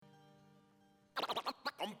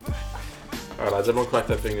Alright lads, everyone crack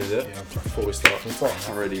their fingers, yeah? Before we start.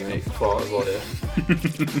 I'm ready, mate. Fart as well, yeah?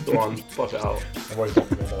 Go on, fuck it out. I've already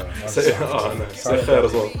popped it in there. Say khair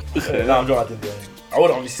as well. No, I'm glad I didn't do anything. I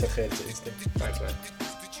would obviously say khair to instinct. Thanks, mate.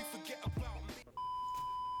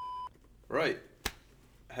 Right.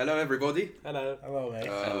 Hello, everybody. Hello. Hello, mate.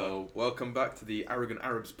 Hello. Welcome back to the Arrogant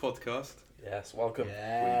Arabs podcast. Yes, welcome.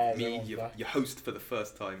 Yeah, With me, your host for the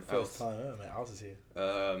first time. First time, mate. Alice is here.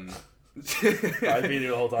 I've been here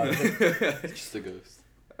the whole time. Just a ghost.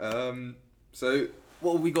 So,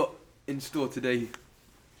 what have we got in store today?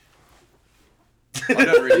 I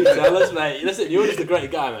don't really Tell us, mate. Listen, you're just a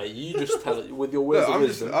great guy, mate. You just tell it with your words of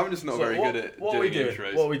wisdom. I'm just not very good at doing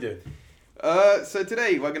intros. What are we doing? So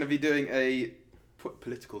today we're going to be doing a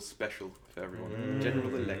political special for everyone.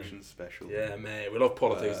 General election special. Yeah, mate. We love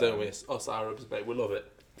politics, don't we? Us Arabs, mate. We love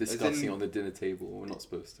it. Discussing on the dinner table, we're not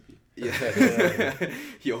supposed to be. Yeah.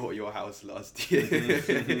 your house last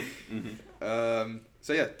year.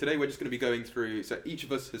 So yeah, today we're just going to be going through. So each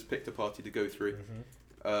of us has picked a party to go through.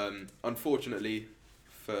 Unfortunately,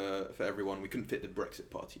 for everyone, we couldn't fit the Brexit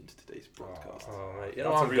party into today's broadcast. Oh, mate. You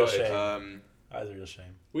That's know, a I'm real gutted. shame. That is a real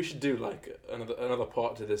shame. We should do like another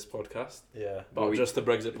part to this podcast. Yeah. But just the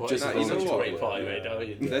Brexit party. just It's you know such a what? great party, mate. Don't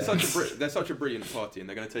you? They're such a brilliant party, and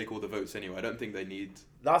they're going to take all the votes anyway. I don't think they need.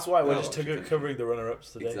 That's why we're Well, just covering the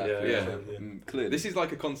runner-ups today. Exactly. Yeah. Clearly. This is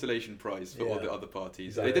like a consolation prize for all the other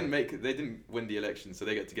parties. Exactly. They didn't win the election, so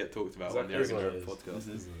they get talked about on the Exactly. Arrogant Arab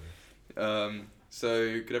podcast.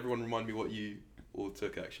 So could everyone remind me what you all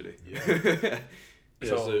took actually? Yeah,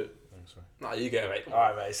 so, sorry. nah, you get it, mate.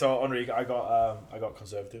 Alright, mate. So, Enrique, I got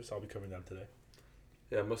Conservative, so I'll be covering them today.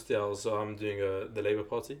 Yeah, Mustial, so I'm doing the Labour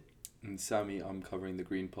Party. And Sammy, I'm covering the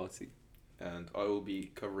Green Party. And I will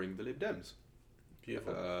be covering the Lib Dems.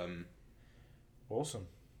 Beautiful. Awesome.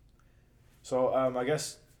 So, I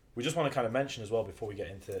guess we just want to kind of mention as well before we get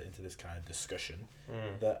into this kind of discussion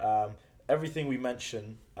that everything we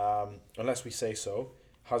mention, unless we say so,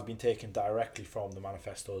 has been taken directly from the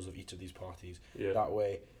manifestos of each of these parties. Yeah. That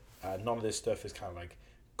way, none of this stuff is kind of like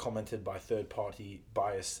commented by third-party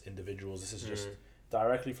biased individuals. This is just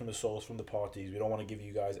directly from the source, from the parties. We don't want to give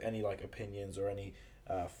you guys any like opinions or any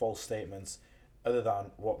false statements other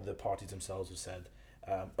than what the parties themselves have said,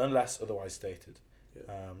 unless otherwise stated.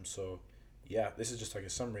 Yeah. So, yeah, this is just like a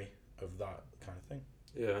summary of that kind of thing.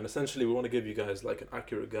 Yeah, and essentially we want to give you guys like an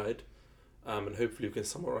accurate guide, and hopefully we can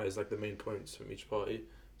summarize like the main points from each party,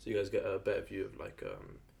 so you guys get a better view of like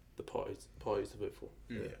the parties to vote for.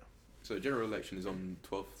 Yeah. So general election is on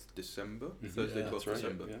 12th December, Thursday, Yeah, 12th right.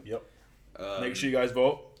 December. Yeah. Yep. Make sure you guys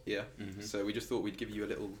vote. Yeah. Mhm. So we just thought we'd give you a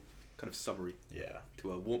little kind of summary Yeah.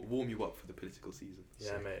 to warm you up for the political season.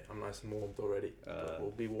 Yeah, mate, I'm nice and warmed already. But we'll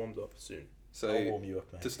be warmed up soon. So I'll warm you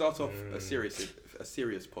up, mate. to start off a serious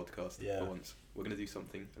podcast Yeah. for once, we're going to do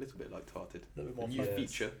something a little bit light-hearted. A little bit A more new fun.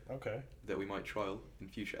 feature Okay. that we might trial in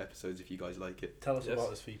future episodes if you guys like it. Tell us Yes. about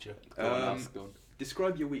this feature. Go on, ask, go on.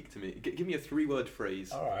 Describe your week to me. Give me a 3-word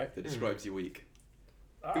phrase All right. that describes your week.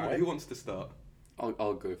 All Who, right. who wants to start?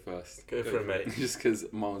 I'll go first. Go for it, mate. Just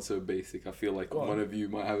because mine's so basic, I feel like Go on. one of you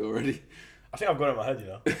might have it already. I think I've got it in my head, you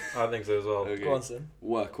know. I think so as well. Okay. Go on, son.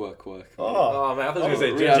 Work. Oh. Oh, mate, I thought you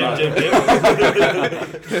were going to say Rihanna.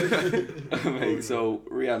 Jim. Mate, so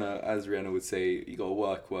Rihanna, as Rihanna would say, you gotta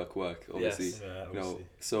work, obviously. Yes. Yeah, You know, obviously.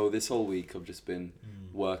 so this whole week I've just been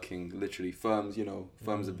working, literally firms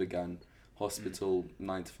have began, hospital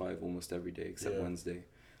 9 to 5 almost every day except Yeah. Wednesday.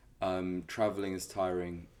 Traveling is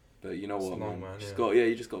tiring, but you know It's what, long, man? man, Just yeah. got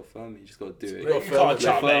you just got firm, you just got to do it. got You firm can't the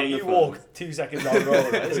chat, firm, mate. the You firm. walk 2 seconds down the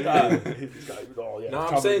road. This guy, oh yeah. No, I'm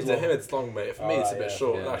travelling saying to long. him it's long, mate. For me, it's a bit yeah.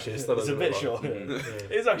 short. Yeah. Actually, it's still It's a bit short. long. Yeah. Yeah.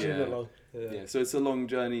 It's actually a Yeah. bit long. Yeah, so it's a long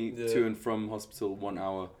journey Yeah. to and from hospital, 1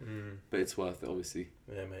 hour, Mm. but it's worth it, obviously.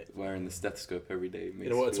 Yeah, mate. Wearing the stethoscope every day. You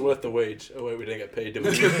know what? It's worth the wage. Oh wait, we didn't get paid, did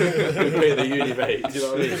we? Yeah. We paid the uni, mate. Do you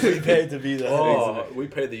know what I mean? We paid to be there. Oh, we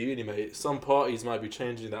paid the uni, mate. Some parties might be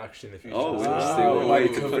changing that actually in the future. Oh, So interesting. just- What way way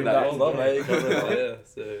to to cover put that. that? Hold on, mate. Cover that, yeah.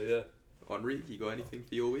 So yeah. Henri, you got anything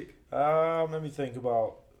for your week? Let me think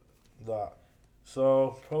about that.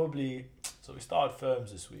 So probably, so we started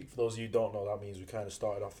firms this week. For those of you who don't know, that means we kind of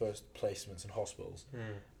started our first placements in hospitals.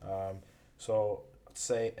 So I'd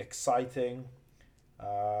say exciting,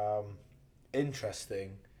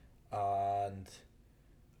 interesting, and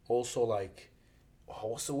also like,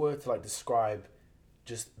 what's the word to like describe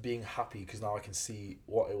just being happy, because now I can see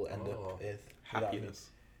what it will end Oh. up with. You know what I mean? Happiness.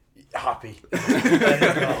 Happy.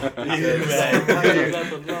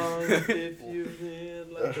 If you feel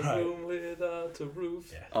like a Right. room without a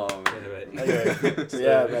roof. Yeah. Oh, Anyway. Anyway, so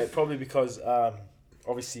yeah, mate, probably because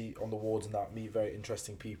obviously on the wards and that, meet very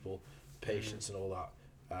interesting people, patients and all that.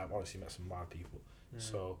 Obviously met some mad people.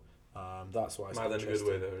 So That's why it's Mad in a good interesting.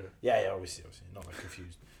 way though. Yeah, obviously, not like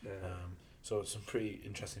confused. Yeah. So it's some pretty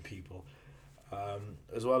interesting people,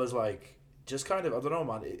 as well as like just kind of I don't know,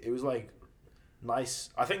 man. It was like nice.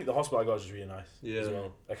 I think the hospital I got was just really nice. Yeah. As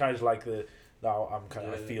well. I kind of just like the. Now I'm kind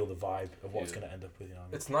of I Yeah. feel the vibe of what's Yeah. gonna end up with. You know what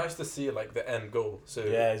I mean? It's nice to see like the end goal. So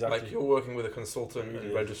Yeah, exactly. like you're working with a consultant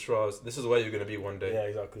and Yeah. registrars. This is where you're gonna be one day. Yeah,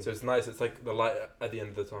 exactly. So it's nice. It's like the light at the end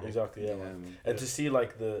of the tunnel. Exactly. Yeah, man. And to see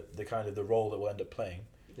like the kind of the role that we'll end up playing,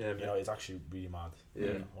 Yeah, you know, it's actually really mad.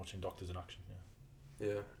 Yeah. Watching doctors in action. Yeah.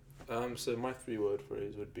 Yeah. So my 3-word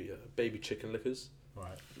phrase would be baby chicken lickers.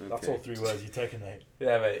 Right. That's all 3 words you're taking, mate.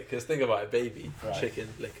 Yeah, mate. Because think about it, baby Right. chicken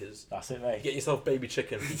lickers. That's it, You mate. get yourself baby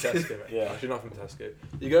chicken from Tesco, mate. Yeah. Actually, not from Tesco.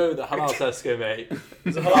 You go to the halal Tesco, mate.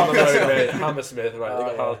 It's a On halal the road, Tesco. mate. Hammersmith, right? They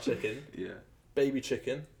got Oh, halal yeah. chicken, Yeah. baby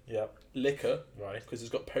chicken, Yep. liquor, Right. because it's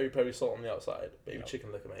got peri salt on the outside. Baby Yep.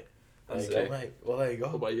 chicken liquor, mate. There That's you go, it. mate. Well, there you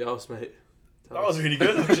What go. about your house, mate? That was really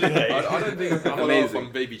good, actually, mate. I don't think I'm Amazing. off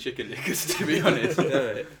on baby chicken lickers, to be honest.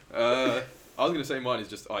 Yeah, mate. I was gonna say mine is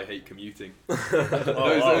just I hate commuting. Oh,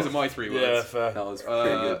 Those are my 3 Yeah, words. fair. That was pretty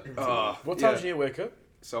good. What time yeah. do you wake up?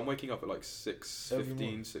 So I'm waking up at like Every 6:15,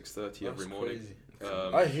 morning? 6:30 every That's morning. crazy.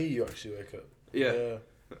 Um, I hear you actually wake up. yeah.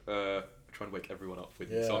 Trying to wake everyone up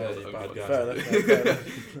with Yeah, so I'm not yeah, the only bad one. guy. Fair enough, mate, fair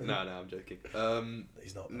enough. Nah, I'm joking.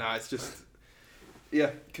 He's not. Nah, it's just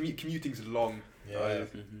commuting's long. Yeah,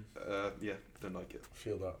 Yeah, don't like it. I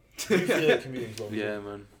feel that. Do you feel like commuting's long? Yeah,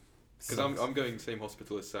 man. Because I'm going same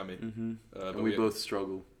hospital as Sammy. Mm-hmm. But And we both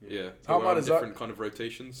struggle. Yeah. How we're mad on is that? different kind of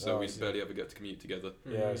rotations, so Oh, I we see. barely ever get to commute together.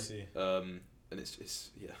 Yeah, I see. And it's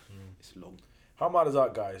Mm. it's long. How mad is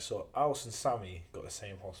that, guys? So Alice and Sammy got the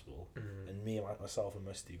same hospital, Mm. and me and myself and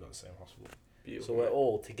Musty got the same hospital. Beautiful. So we're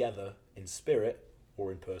all together in spirit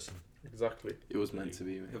or in person. Exactly. It was meant to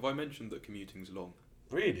be, man. Have I mentioned that commuting's long?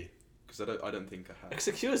 Really? Because I don't think I have.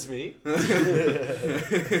 Excuse me.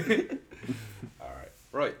 All right.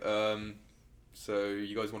 Right. So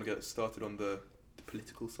you guys want to get started on the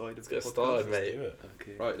political side Let's of the get podcast? started, Let's mate. do it.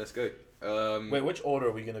 Okay. Right. Let's go. Wait, which order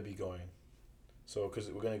are we going to be going? So, because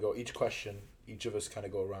we're going to go each question, each of us kind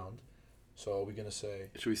of go around. So, are we going to say...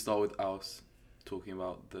 Should we start with Aus talking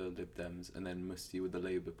about the Lib Dems, and then Musty with the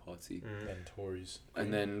Labour Party, then Tories?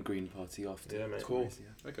 and then Green Party after? Yeah, mate. Cool.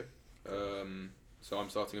 Yeah. Okay. So I'm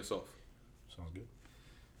starting us off. Sounds good.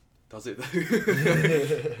 Does it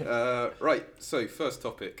though? Right. So first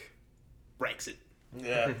topic, Brexit.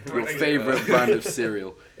 Yeah. Your favourite brand of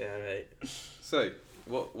cereal? Yeah, mate. So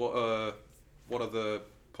what are the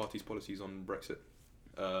party's policies on Brexit?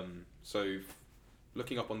 So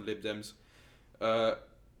looking up on Lib Dems,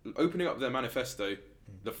 opening up their manifesto,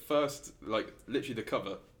 the first literally the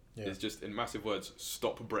cover Yeah. is just in massive words,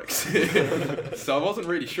 "Stop Brexit." So I wasn't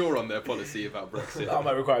really sure on their policy about Brexit. That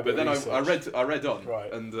might require a bit But then of research. I read on,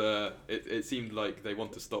 Right. and it seemed like they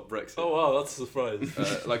want to stop Brexit. Oh wow, that's a surprise.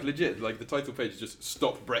 Legit, the title page is just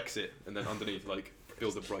 "Stop Brexit," and then underneath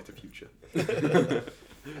 "Build a brighter future."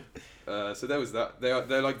 So there was that.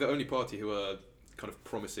 They're like the only party who are kind of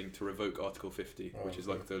promising to revoke Article 50, Oh, which is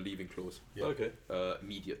like the leaving clause, Yeah. Okay.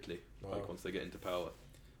 immediately, Wow. once they get into power.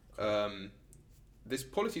 This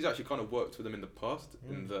policy's actually kind of worked for them in the past,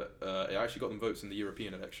 in that it actually got them votes in the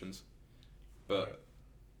European elections, but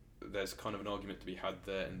there's kind of an argument to be had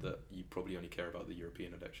there in that you probably only care about the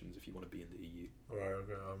European elections if you want to be in the EU. Right,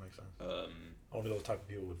 okay, that makes sense. Only those type of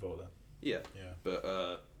people would vote then. Yeah, Yeah.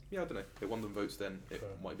 but yeah, I don't know. They won them votes then. It Fair.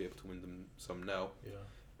 might be able to win them some now.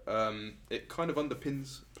 Yeah. It kind of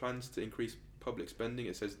underpins plans to increase public spending.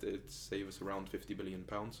 It says that it'd save us around £50 billion.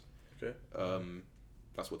 Okay.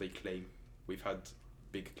 That's what they claim. We've had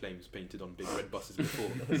big claims painted on big red buses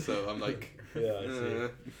before, so I'm like, Yeah, I see.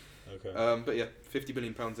 Okay. but yeah, £50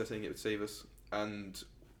 billion they're saying it would save us, and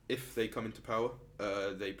if they come into power,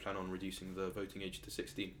 they plan on reducing the voting age to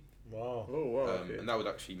 16, Wow. Oh wow. Okay. and that would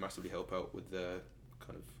actually massively help out with their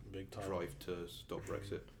kind of Big time. drive to stop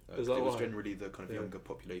Brexit. Is 'Cause that it was why? generally the kind of Yeah. younger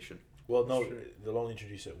population. Well, no, Sure. they'll only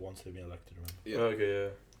introduce it once they've been elected, remember? Yeah. Okay, yeah.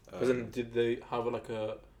 But then Um, did they have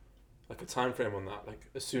a time frame on that? Like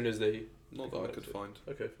as soon as they. not that I could find.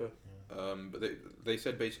 Okay, fair. But they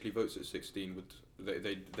said basically votes at 16 would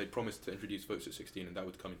they promised to introduce votes at 16 and that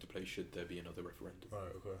would come into play should there be another referendum.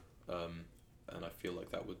 Right, okay. And I feel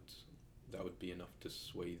like that would be enough to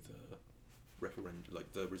sway the referendum,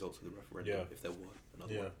 like the results of the referendum, Yeah. if there were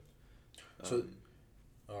another Yeah. one. So-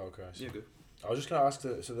 Oh, okay. I see. Yeah, good. I was just going to ask,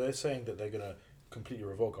 so they're saying that they're going to completely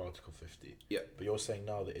revoke Article 50. Yeah. But you're saying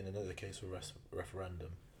now that in another case of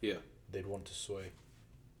referendum, Yeah, they'd want to sway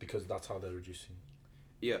because that's how they're reducing.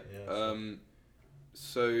 yeah. Yeah,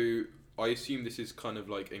 So I assume this is kind of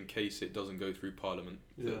like in case it doesn't go through Parliament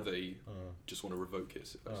Yeah. that they just want to revoke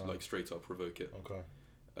it, Oh. like straight up revoke it. Okay.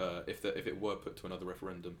 If it were put to another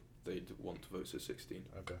referendum, they'd want votes of 16.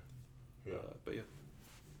 Okay. Yeah. But yeah.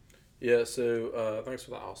 Yeah, so thanks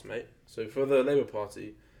for that, housemate. So for the Labour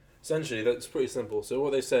Party, essentially that's pretty simple. So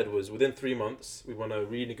what they said was within 3 months we want to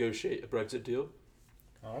renegotiate a Brexit deal,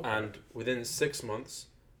 Oh, okay. and within 6 months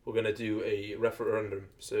we're going to do a referendum.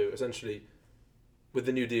 So essentially, with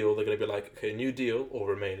the New Deal, they're going to be like, okay, New Deal or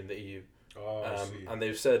remain in the EU. Oh, I see. And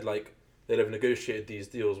they've said like they'll have negotiated these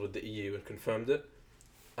deals with the EU and confirmed it.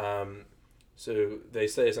 So they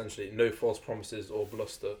say essentially no false promises or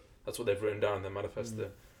bluster. That's what they've written down in their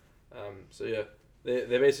manifesto. So yeah, they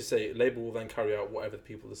basically say Labour will then carry out whatever the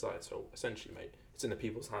people decide. So essentially, mate, it's in the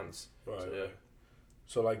people's hands. Right. So, yeah.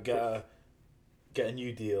 So like get a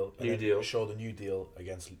new deal. And New then deal. Show the new deal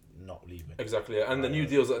against not leaving. Exactly, yeah. And the New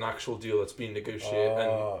Deal's an actual deal that's been negotiated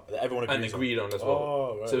that everyone and agrees agreed on as well.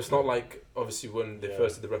 Oh, right. So it's not like obviously when they Yeah.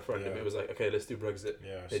 first did the referendum, Yeah. it was like, okay, let's do Brexit.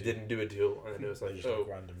 Yeah, I They see. didn't do a deal, and then it was They like, just, oh,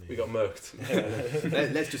 randomly. we got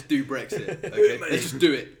murked. Let's just do Brexit. Okay, let's just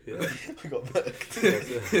do it. Yeah. we got murked.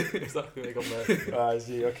 Yeah, so- exactly, they got murked. I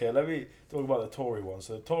see. Okay, let me talk about the Tory one.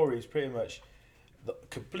 So the Tories pretty much the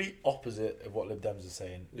complete opposite of what Lib Dems are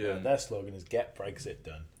saying. Yeah. Their slogan is "Get Brexit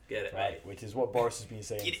Done," Get it, right? Which is what Boris has been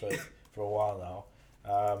saying for a while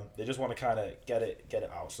now. They just want to kind of get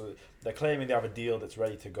it out. So they're claiming they have a deal that's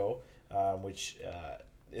ready to go, which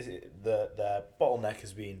the bottleneck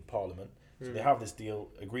has been Parliament. So they have this deal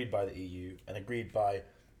agreed by the EU and agreed by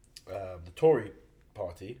the Tory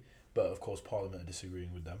party, but of course Parliament are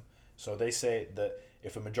disagreeing with them. So they say that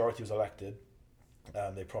if a majority was elected,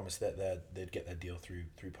 they promised that they'd get their deal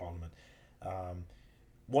through Parliament.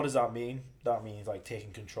 What does that mean? That means like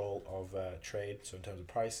taking control of trade, so in terms of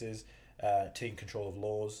prices, taking control of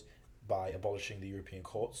laws by abolishing the European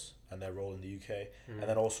courts and their role in the UK, and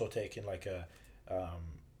then also taking like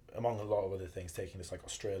among a lot of other things, taking this like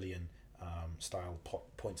Australian style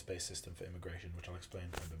points-based system for immigration, which I'll explain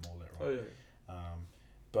a bit more later on. Oh yeah.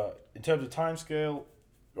 But in terms of timescale,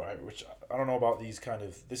 right, which I don't know about these kind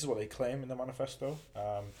of, this is what they claim in the manifesto.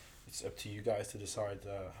 It's up to you guys to decide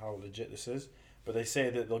how legit this is. But they say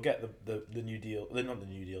that they'll get the new deal, not the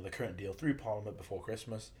new deal, the current deal through Parliament before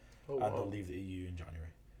Christmas, Oh, and wow. they'll leave the EU in January.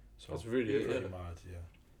 So That's really it, pretty yeah. mad,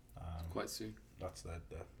 yeah. Quite soon. That's what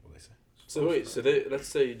they say. So wait, so they let's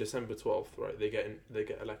say December 12th, right? They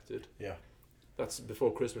get elected. Yeah. That's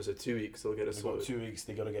before Christmas. So 2 weeks they'll get it They've got sorted. 2 weeks.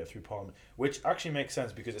 They got to get through Parliament, which actually makes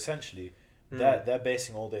sense because essentially Hmm. they're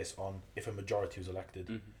basing all this on if a majority was elected,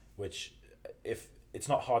 Mhm. which if it's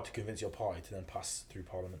not hard to convince your party to then pass through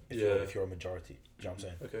Parliament if Yeah. you're a majority. Do you know what I'm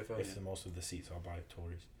saying? Okay, fine. If the most of the seats are by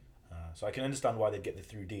Tories. So I can understand why they'd get the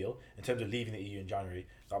through deal. In terms of leaving the EU in January,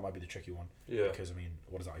 that might be the tricky one. Yeah. Because, I mean,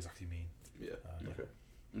 what does that exactly mean? Yeah. Okay.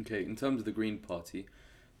 Okay, in terms of the Green Party,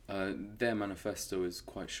 their manifesto is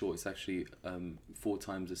quite short. It's actually 4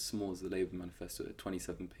 times as small as the Labour manifesto,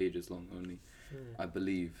 27 pages long only, I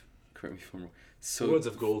believe. Correct me if I'm wrong. So, Words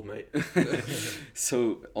of gold, mate.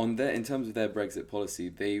 so in terms of their Brexit policy,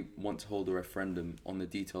 they want to hold a referendum on the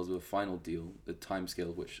details of a final deal, the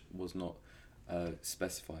timescale which was not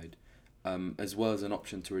specified, as well as an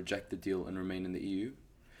option to reject the deal and remain in the EU.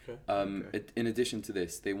 Okay. Okay. In addition to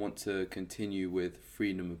this, they want to continue with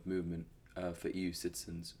freedom of movement for EU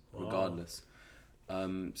citizens, Wow. regardless.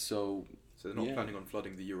 So So they're not Yeah. planning on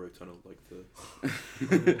flooding the Eurotunnel like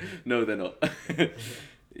the. no, they're not.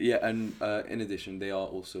 Yeah, and in addition, they are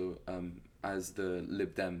also, as the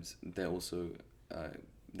Lib Dems, they're also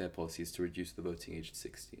their policy is to reduce the voting age to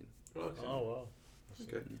 16. Okay. Oh, wow.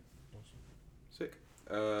 Okay. Sick.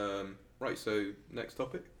 Right. So next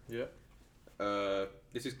topic. Yeah.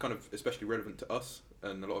 This is kind of especially relevant to us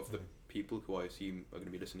and a lot of the people who I assume are going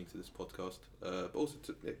to be listening to this podcast. But also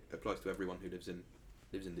it applies to everyone who lives in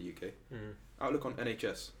the UK. Mm. Outlook on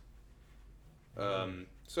NHS.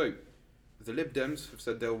 So, the Lib Dems have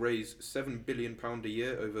said they'll raise £7 billion a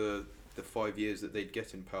year over the 5 years that they'd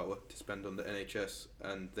get in power to spend on the NHS,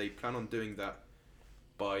 and they plan on doing that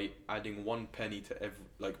by adding 1 penny to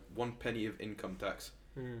every, 1 penny of income tax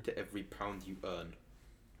Mm. to every pound you earn,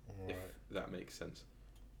 Right. if that makes sense.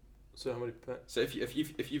 So how many? So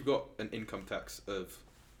if you've got an income tax of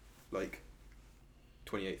like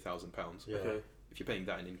 £28,000, Yeah. Okay. if you're paying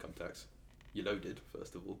that in income tax, you're loaded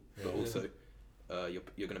first of all, but Yeah. also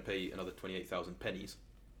you're going to pay another 28,000 pennies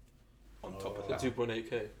on top of Oh. So that.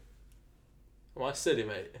 2.8k. Am I silly,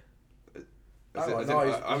 mate? As Oh, in, no,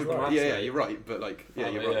 he's I would- right. yeah, you're right, but like, yeah,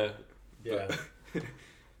 Oh, you're right. Yeah.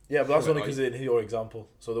 Yeah, but that's Wait, only because in your example.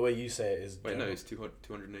 So the way you say it is. Wait, no, general. it's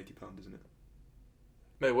 £280, isn't it?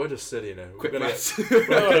 Mate, we're just silly, you know. Quick We're gonna maths. Wait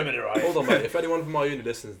a minute, right? Hold on, mate. If anyone from our uni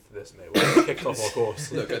listens to this, mate, we're gonna kicked off our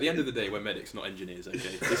course. Look, at the end of the day, we're medics, not engineers.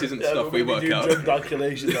 Okay, this isn't Yeah, stuff we're we gonna work be doing out. drug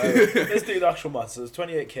calculations. Right? Let's do the actual maths. So it's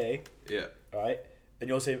 28k, Yeah, right? And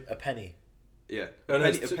you'll say a penny. yeah. No, no, a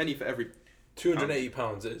it's penny for every.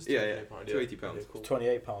 £280 it is. Yeah, yeah. £280, £280. Yeah, cool.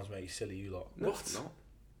 £28, mate. You silly, you lot. No, What? it's not.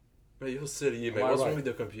 Mate, you're silly, you Am mate. I What's right? wrong with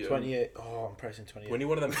your computer? 28. Oh, I'm pressing 28. When you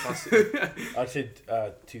one of them classic. I said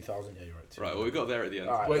 2000. Yeah, you're right. Right, well, we got there at the end.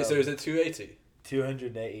 Alright. Wait, so is it 280?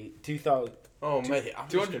 280. 2000. Oh, mate, I'm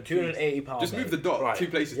 200, 280 pounds. Just move the dot Right. 2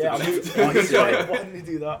 places Yeah, to I'm the left. sorry. Why didn't you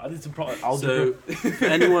do that? I did some proper algebra. So, for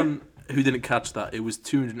anyone who didn't catch that, it was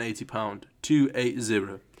 £280.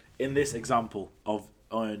 280. In this example of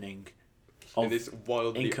earning, In this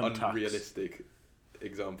wildly income tax. unrealistic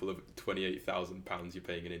example of £28,000 you're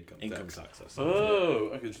paying in income tax. that's Oh,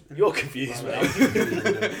 okay. You're confused, mate.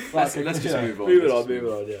 Let's just move on. Move it Let's on, just move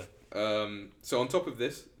move it on, yeah. So on top of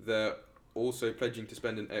this, they're also pledging to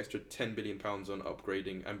spend an extra £10 billion on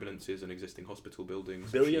upgrading ambulances and existing hospital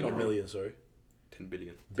buildings. Billion or machinery. million, sorry? 10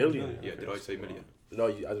 billion. Billion? Yeah, did I say million? No,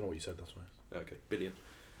 I don't know what you said, that's why. Okay, billion.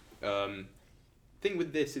 Thing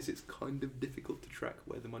with this is it's kind of difficult to track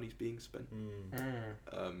where the money's being spent.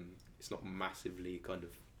 It's not massively kind of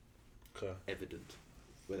Okay. evident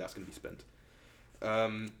where that's going to be spent.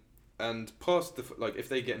 And past the if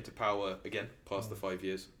they get into power again past the 5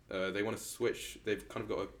 years, they want to switch. They've kind of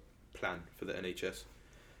got a plan for the NHS,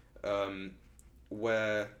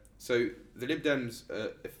 where so the Lib Dems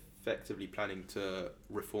are effectively planning to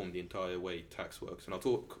reform the entire way tax works, and I'll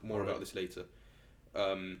talk more about this later.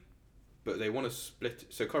 But they want to split.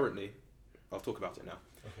 So currently, I'll talk about it now.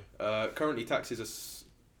 Okay. Currently, taxes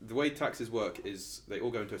the way taxes work is they all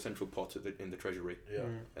go into a central pot in the treasury, Yeah.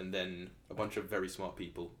 and then a bunch of very smart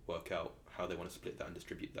people work out how they want to split that and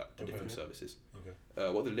distribute that to different services.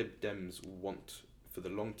 Okay. What the Lib Dems want for the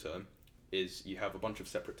long term is you have a bunch of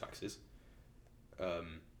separate taxes,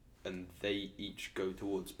 and they each go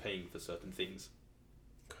towards paying for certain things.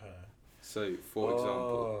 Okay. So, for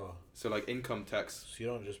example, so like income tax. So you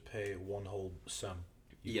don't just pay one whole sum.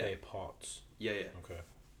 You Yeah. pay parts. Yeah, yeah. Okay.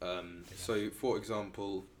 So, for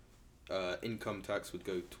example, income tax would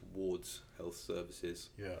go towards health services.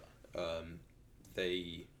 Yeah.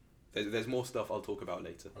 There's more stuff I'll talk about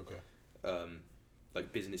later. Okay.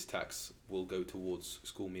 Like business tax will go towards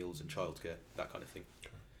school meals and childcare, that kind of thing.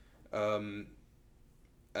 Okay.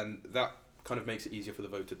 And that kind of makes it easier for the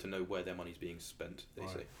voter to know where their money's being spent, they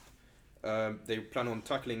Right. say. They plan on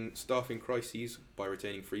tackling staffing crises by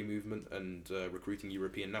retaining free movement and recruiting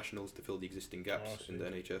European nationals to fill the existing gaps in the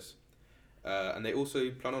NHS. And they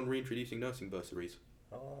also plan on reintroducing nursing bursaries.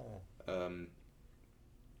 Oh.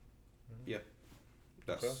 Yeah,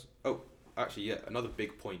 that's. Okay. Oh, actually, yeah. Another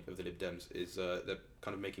big point of the Lib Dems is they're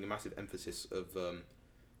kind of making a massive emphasis of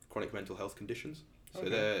chronic mental health conditions. So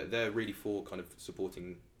they're really for kind of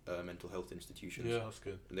supporting mental health institutions. Yeah. That's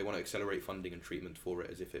good. And they want to accelerate funding and treatment for it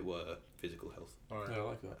as if it were physical health. Alright. Yeah, I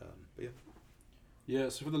like that. But yeah. Yeah,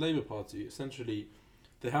 so for the Labour Party, essentially,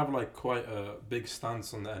 they have like quite a big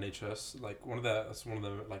stance on the NHS. Like that's one of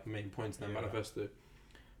the like main points in their manifesto.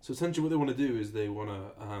 So essentially, what they want to do is they want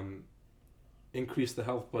to increase the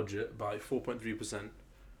health budget by 4.3%,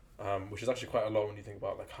 which is actually quite a lot when you think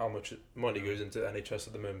about like how much money goes into the NHS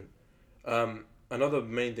at the moment. Another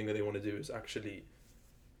main thing that they want to do is actually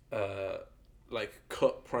like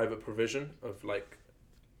cut private provision of like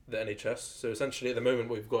the NHS. So essentially, at the moment,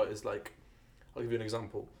 what we've got is like, I'll give you an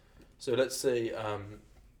example. So let's say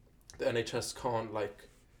the NHS can't like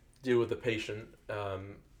deal with the patient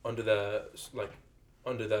under their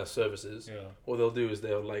services. Yeah. What they'll do is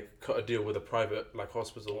they'll like cut a deal with a private like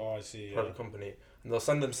hospital, Oh, I see. Yeah. private company, and they'll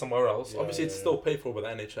send them somewhere else. Yeah, Obviously, yeah, it's yeah. still paid for by the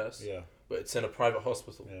NHS, Yeah. but it's in a private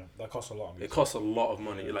hospital. Yeah. That costs a lot. It costs a lot of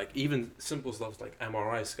money. Yeah. Like even simple stuff like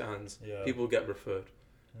MRI scans, Yeah. people get referred.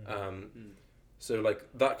 So like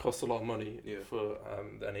that costs a lot of money for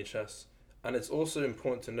the NHS, and it's also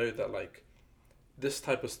important to note that like this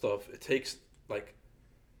type of stuff it takes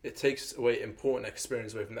away important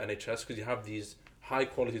experience away from the NHS, because you have these high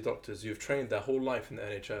quality doctors who've trained their whole life in the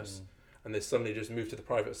NHS and they suddenly just move to the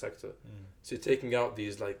private sector. So you're taking out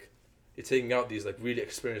these really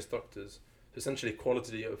experienced doctors. So essentially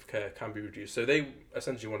quality of care can be reduced. So they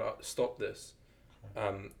essentially want to stop this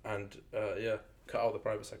and cut out the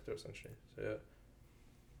private sector essentially. So yeah.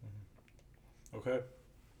 Okay.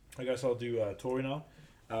 I guess I'll do Tory now.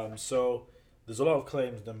 So there's a lot of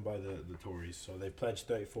claims done by the Tories. So they've pledged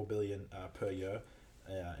 34 billion per year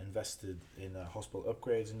invested in hospital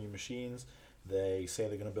upgrades and new machines. They say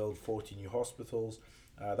they're going to build 40 new hospitals.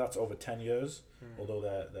 That's over 10 years, although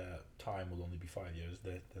their time will only be 5 years.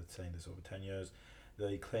 They're saying this over 10 years.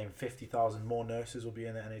 they claim 50,000 more nurses will be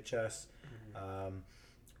in the NHS,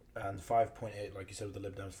 and 5.8, like you said with the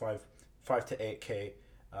Lib Dems, 5 to 8k,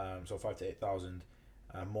 so 5 to 8,000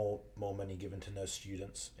 more money given to nurse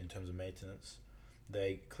students in terms of maintenance.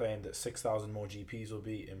 They claim that 6,000 more GPs will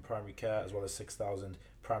be in primary care, as well as 6,000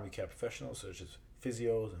 primary care professionals such as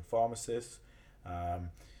physios and pharmacists.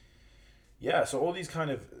 So all these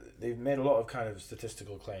they've made a lot of kind of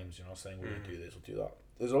statistical claims, saying we'll do this, we'll do that.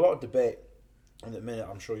 There's a lot of debate in a minute,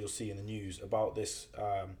 I'm sure you'll see in the news, about this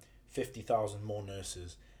 50,000 more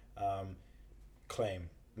nurses claim,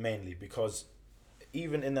 mainly because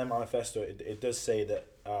even in their manifesto, it does say that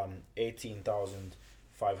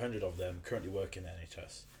 18,500 of them currently work in the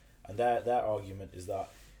NHS. And their argument is that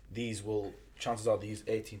chances are these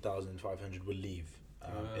 18,500 will leave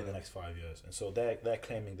in the next 5 years. And so they're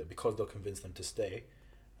claiming that because they'll convince them to stay,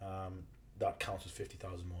 that counts as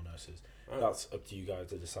 50,000 more nurses. Oh. That's up to you guys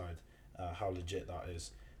to decide how legit that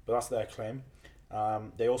is. But that's their claim.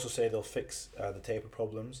 They also say they'll fix the taper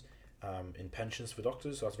problems in pensions for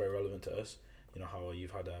doctors, so that's very relevant to us. How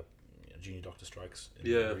you've had junior doctor strikes in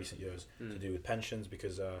recent years to do with pensions,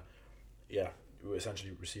 because we're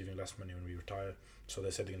essentially receiving less money when we retire. So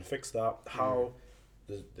they said they're going to fix that. How?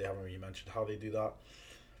 They haven't really mentioned how they do that.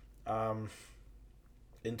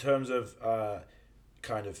 In terms of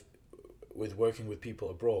with working with people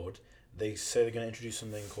abroad, they say they're going to introduce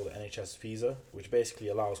something called the NHS visa, which basically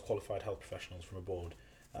allows qualified health professionals from abroad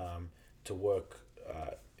to work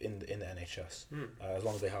in the NHS, as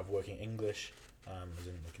long as they have working English, as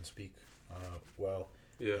in they can speak well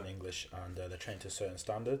in English, and they're trained to certain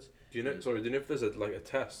standards. Do you know if there's a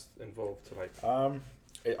test involved to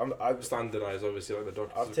I've standardise, obviously, like the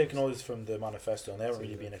doctors? I've taken all this from the manifesto, and they haven't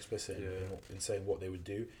really been explicit in saying what they would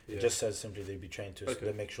do. It just says simply they'd be trained to.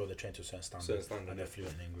 They make sure they're trained to a certain standard, and they're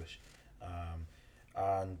fluent in English.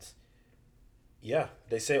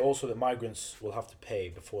 They say also that migrants will have to pay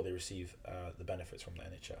before they receive the benefits from the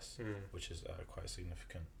NHS, which is quite a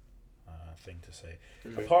significant thing to say.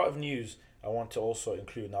 A part of news I want to also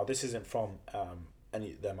include, now this isn't from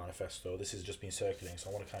their manifesto, this has just been circulating,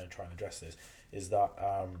 so I want to kind of try and address this, is that,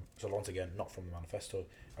 so once again, not from the manifesto,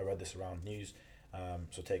 I read this around news,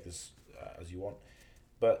 so take this as you want,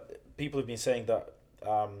 but people have been saying that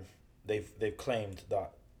they've claimed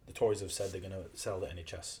that the Tories have said they're going to sell the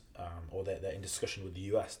NHS, or they're in discussion with the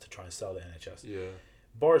US to try and sell the NHS.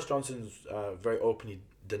 Boris Johnson's very openly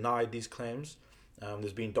denied these claims.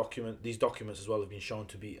 There's been these documents as well have been shown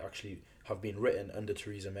to be have been written under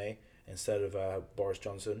Theresa May instead of Boris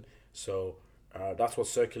Johnson. So that's what's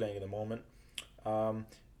circulating at the moment.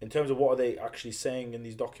 In terms of what are they actually saying in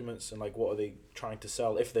these documents, and what are they trying to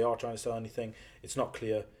sell, if they are trying to sell anything, it's not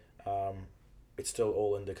clear. It's still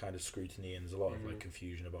all under kind of scrutiny, and there's a lot of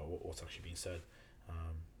confusion about what's actually being said.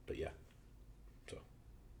 So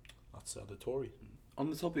that's the Tory. On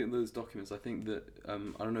the topic of those documents, I think that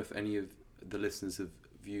I don't know if any of the listeners have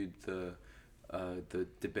viewed the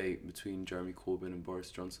debate between Jeremy Corbyn and Boris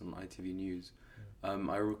Johnson on ITV News.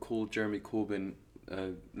 I recall Jeremy Corbyn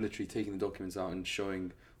literally taking the documents out and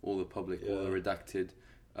showing all the public all the redacted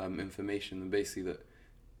information, and basically that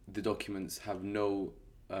the documents have no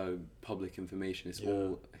public information. It's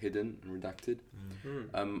all hidden and redacted.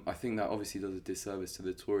 I think that obviously does a disservice to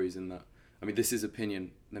the Tories in that, I mean, this is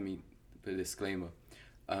opinion, let me put a disclaimer,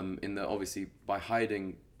 in that obviously by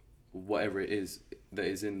hiding whatever it is that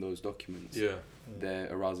is in those documents, they're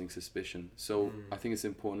arousing suspicion. So I think it's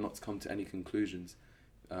important not to come to any conclusions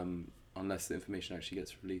unless the information actually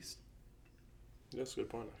gets released. That's a good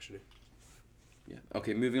point, actually. Yeah.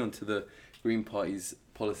 Okay, moving on to the Green Party's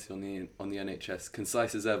policy on the NHS,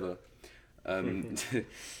 concise as ever.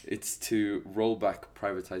 It's to roll back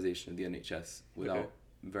privatisation of the NHS without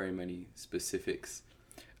very many specifics,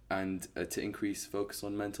 and to increase focus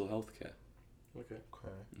on mental health care. Okay.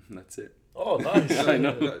 That's it. Oh, nice. I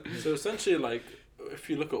know. So essentially, if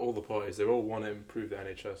you look at all the parties, they all want to improve the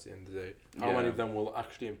NHS at the end of the day. How many of them will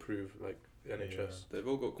actually improve the NHS? They've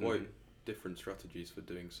all got quite different strategies for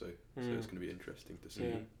doing so. So it's going to be interesting to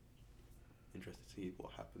see. Interesting to see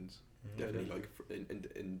what happens. Definitely,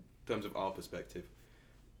 in terms of our perspective,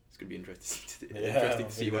 it's going to be interesting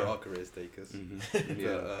to see where our careers take us.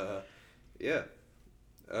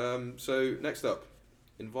 So next up,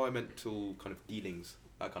 environmental kind of dealings,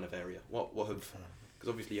 that kind of area. What have, because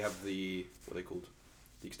obviously you have what are they called,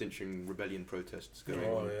 the Extinction Rebellion protests going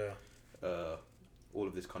on. All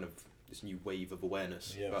of this kind of this new wave of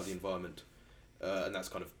awareness about the environment, and that's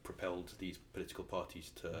kind of propelled these political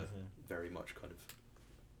parties to very much kind of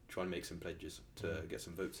try and make some pledges to get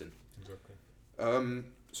some votes in. Exactly.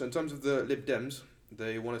 So in terms of the Lib Dems,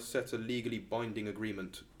 They want to set a legally binding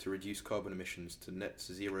agreement to reduce carbon emissions to net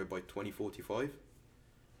zero by 2045.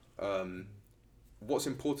 What's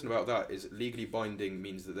important about that is legally binding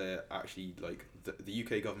means that they're actually like the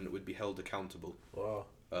UK government would be held accountable. Wow.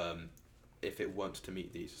 If it weren't to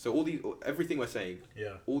meet these. So everything we're saying,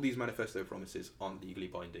 Yeah. all these manifesto promises aren't legally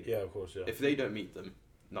binding. Yeah, of course. Yeah. If they don't meet them,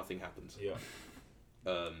 nothing happens. Yeah.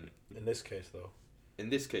 In this case, though. In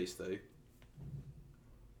this case, though,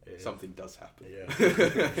 It- something does happen.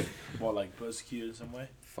 Yeah. What, like persecuted in some way?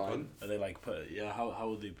 Fine. Are they like how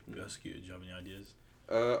would they persecuted? Do you have any ideas?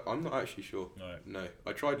 I'm not actually sure. Right. No,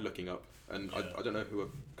 I tried looking up, and Yeah. I don't know who a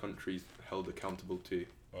country's held accountable to,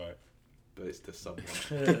 Right. but it's to someone.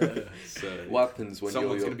 Yeah. So What happens when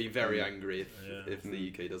someone's you're going to be very angry if Mm. the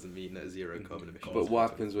UK doesn't meet net zero carbon emissions. But what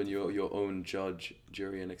happens when you're your own judge,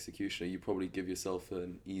 jury, and executioner? You probably give yourself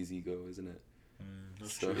an easy go, isn't it?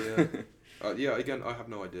 That's So- true. Yeah, again, I have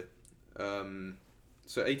no idea.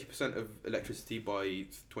 So 80% of electricity by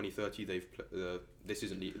 2030, this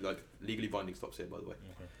isn't legally binding stops here, by the way.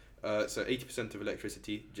 Okay. So 80% of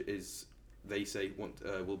electricity they say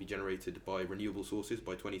will be generated by renewable sources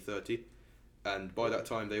by 2030, and by that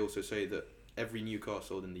time they also say that every new car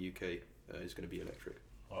sold in the UK is going to be electric.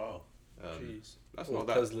 Wow. Jeez. That's Or not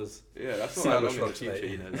that. Teslas. Yeah, that's not that long in the Cybertrucks, future.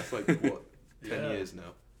 mate. You know, that's like what 10 Yeah. years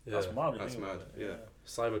now. Yeah. That's mad. when you That's think about mad, it. yeah.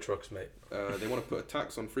 Cybertrucks, mate. They want to put a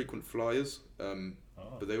tax on frequent flyers,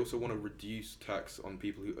 Oh. but they also want to reduce tax on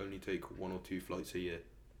people who only take 1 or 2 flights a year.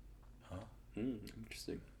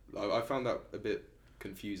 Interesting. I found that a bit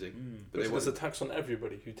confusing. But they There's want, a tax on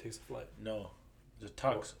everybody who takes a flight. No. There's a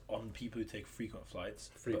tax on people who take frequent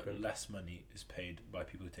flights, Frequent. but less money is paid by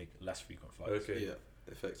people who take less frequent flights. Okay. yeah,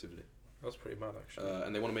 effectively. That's pretty mad, actually.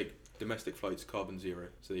 And they want to make domestic flights carbon zero.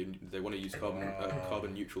 So they want to use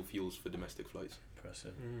carbon neutral fuels for domestic flights.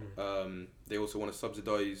 Impressive. They also want to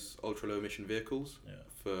subsidise ultra low emission vehicles Yeah.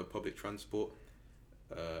 for public transport.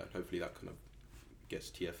 Hopefully that kind of gets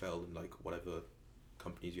TfL and like whatever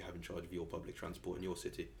companies you have in charge of your public transport in your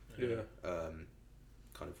city. Yeah.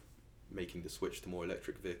 Kind of making the switch to more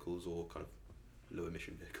electric vehicles or kind of low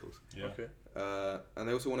emission vehicles. Yeah. Okay. And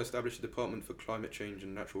they also want to establish a department for climate change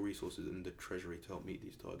and natural resources in the Treasury to help meet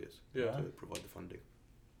these targets, Yeah. Wow. to provide the funding.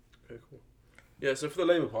 Okay, cool. Yeah, so for the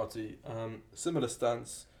Labour Party, similar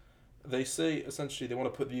stance. They say essentially they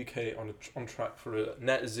want to put the UK on track for a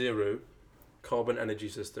net zero carbon energy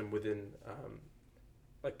system within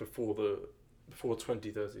before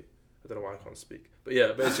 2030. I don't know why I can't speak, but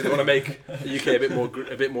yeah, basically they want to make the UK a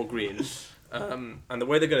bit more green. And the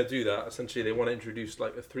way they're going to do that, essentially, they want to introduce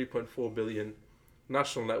like a 3.4 billion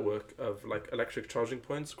national network of like electric charging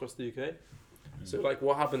points across the UK. So like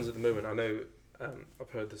what happens at the moment, I know I've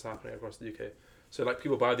heard this happening across the UK. So like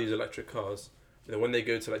people buy these electric cars, and then when they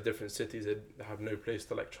go to like different cities, they have no place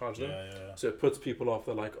to like charge them. Yeah. So it puts people off.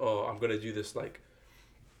 They're like, oh, I'm going to do this like,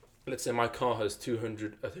 let's say my car has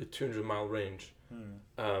 200 mile range,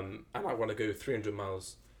 and I want to go 300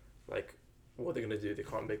 miles, like what are they going to do? They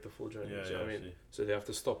can't make the full journey. Yeah, do you know what I mean? see. So they have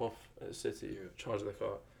to stop off at a city, Yeah. charge their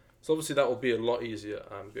car. So obviously that will be a lot easier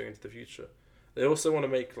going into the future. They also want to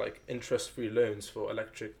make like interest-free loans for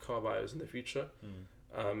electric car buyers in the future.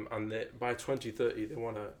 And by 2030 they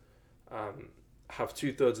want to have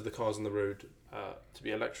 2/3 of the cars on the road to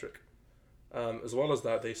be electric. As well as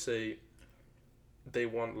that, they say they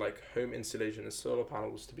want like home insulation and solar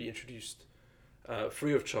panels to be introduced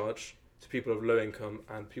free of charge to people of low income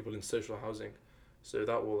and people in social housing. So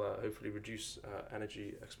that will hopefully reduce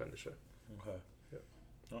energy expenditure. Okay. Yeah.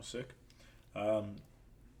 That's sick.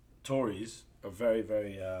 Tories are very,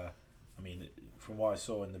 very. I mean, from what I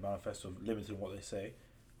saw in the manifesto, limited in what they say,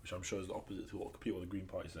 which I'm sure is the opposite to what people of the Green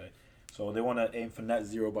Party say. So they want to aim for net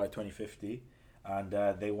zero by 2050, and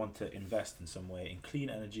they want to invest in some way in clean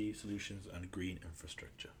energy solutions and green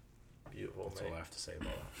infrastructure. Beautiful, That's mate. all I have to say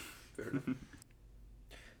about that. Fair enough.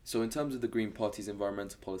 So in terms of the Green Party's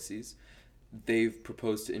environmental policies, they've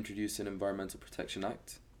proposed to introduce an Environmental Protection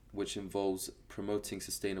Act, which involves promoting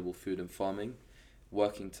sustainable food and farming,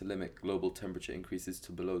 working to limit global temperature increases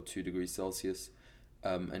to below 2 degrees Celsius,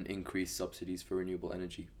 and increase subsidies for renewable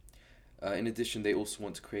energy. In addition, they also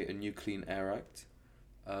want to create a new Clean Air Act,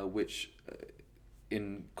 which,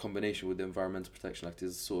 in combination with the Environmental Protection Act,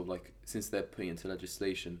 is sort of like, since they're putting it into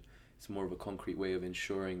legislation, it's more of a concrete way of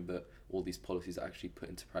ensuring that all these policies are actually put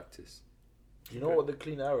into practice. Do you know what the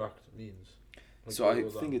Clean Air Act means? So I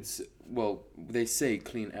think it's, well, they say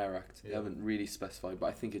Clean Air Act. They Yeah. haven't really specified, but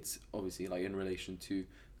I think it's obviously like in relation to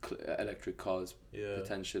electric cars,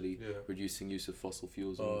 potentially Yeah. reducing use of fossil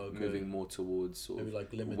fuels and Oh, okay. moving more towards sort maybe of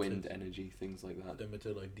like limited, wind energy, things like that.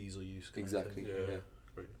 limited like diesel use. Kind Exactly. Of thing. Yeah.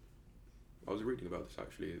 Yeah. I was reading about this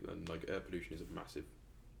actually, and like air pollution is a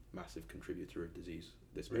massive contributor of disease,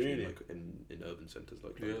 especially Really? like in urban centres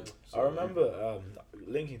like Yeah. London. I remember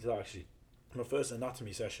linking to that actually, my first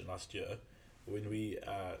anatomy session last year, when we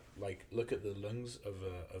like look at the lungs of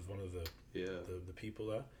one of the people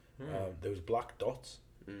there, there was black dots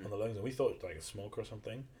on the lungs, and we thought like a smoke or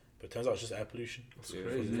something, but it turns out it's just air pollution. That's Yeah.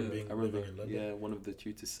 crazy. From Yeah. being I remember. living in London. Yeah, one of the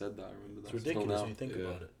tutors said that. I remember that. It's ridiculous when you think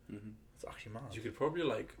about it. It's actually mad. You could probably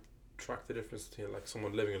like track the difference between like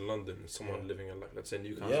someone living in London and someone living in like, let's say,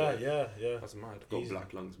 Newcastle. Yeah. That's mad. Got Easy.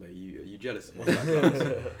 black lungs, mate. Are you jealous of my black lungs?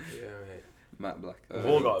 Yeah, mate. Matt Black. We've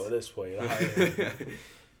all got it at this point.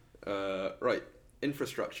 Right,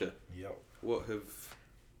 infrastructure. Yep. What have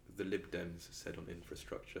the Lib Dems said on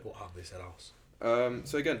infrastructure? What have they said else?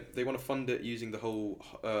 So again, they want to fund it using the whole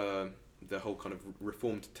kind of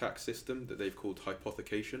reformed tax system that they've called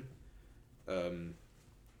hypothecation.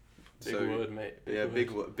 Big word, mate. Yeah, big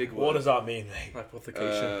word. What does that mean, mate?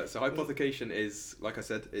 Hypothecation. So hypothecation is, like I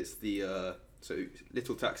said, it's the so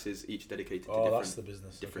little taxes each dedicated to Oh, that's different the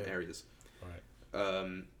business. different Okay. areas.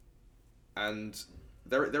 Right. And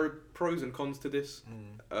there are pros and cons to this.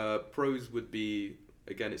 Pros would be,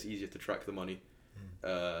 again, it's easier to track the money,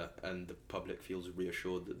 and the public feels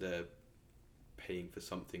reassured that they're paying for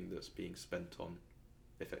something that's being spent on,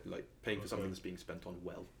 paying for something that's being spent on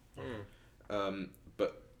well.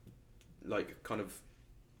 But like kind of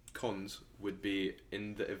cons would be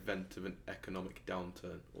in the event of an economic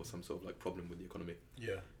downturn or some sort of like problem with the economy.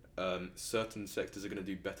 Yeah. Certain sectors are going to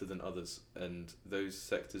do better than others, and those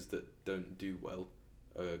sectors that don't do well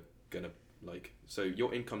are going to so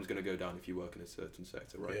your income's going to go down if you work in a certain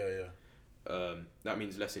sector, right? Yeah. That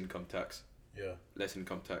means less income tax. Yeah. Less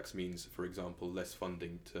income tax means, for example, less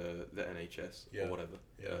funding to the NHS Yeah. or whatever,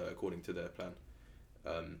 according to their plan.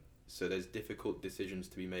 So there's difficult decisions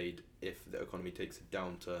to be made if the economy takes a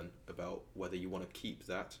downturn about whether you want to keep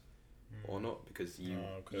that or not, because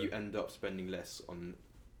you end up spending less on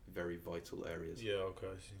very vital areas. Yeah. Okay.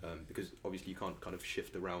 I see. Because obviously you can't kind of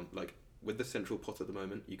shift around, like with the central pot at the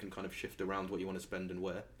moment, you can kind of shift around what you want to spend and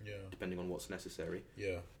where, Yeah. depending on what's necessary.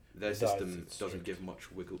 Yeah. Their It does, system it's doesn't strict. give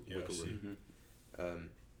much wiggle Yeah, I room. see.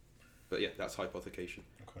 But yeah, that's hypothecation.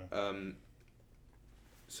 Okay.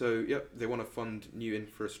 So yeah, they want to fund new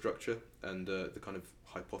infrastructure, and the kind of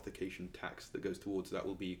hypothecation tax that goes towards that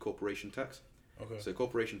will be corporation tax. Okay. So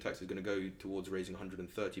corporation tax is going to go towards raising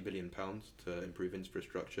 £130 billion to improve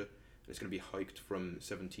infrastructure. It's going to be hiked from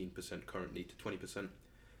 17% currently to 20%.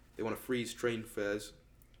 They want to freeze train fares,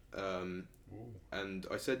 and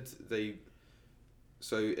I said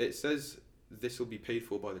so it says this will be paid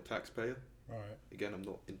for by the taxpayer. Right. Again, I'm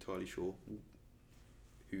not entirely sure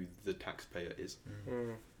who the taxpayer is,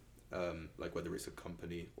 like whether it's a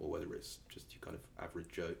company or whether it's just your kind of average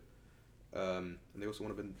Joe. And they also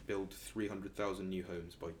want to build 300,000 new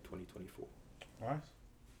homes by 2024. Nice.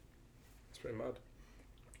 It's pretty mad.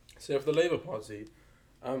 So for the Labour Party,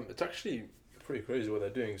 it's actually pretty crazy what they're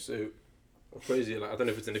doing. So crazy, like I don't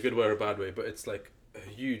know if it's in a good way or a bad way, but it's like a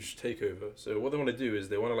huge takeover. So what they want to do is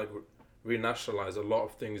they want to like renationalise a lot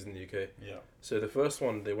of things in the UK. Yeah. So the first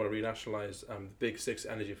one, they want to renationalise the big 6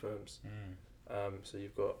 energy firms. So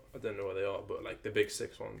you've got, I don't know what they are, but like the big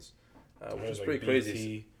 6 ones, which is like pretty BT,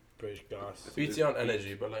 crazy. British Gas. BT aren't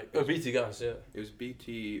energy, but like BT Gas, yeah. It was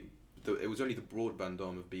BT. It was only the broadband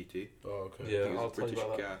arm of BT. Oh, okay. Yeah, I think it I'll was tell you British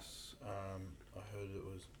about that. Gas, I heard it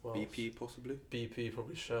was. Well, BP possibly. BP,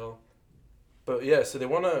 probably Shell. But yeah, so they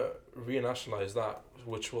want to renationalise that,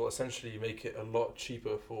 which will essentially make it a lot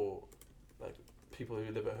cheaper for like people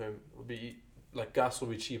who live at home. Will be like gas will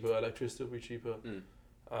be cheaper, electricity will be cheaper,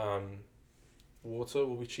 water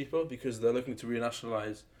will be cheaper because they're looking to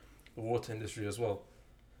renationalise the water industry as well.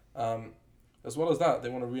 As well as that, they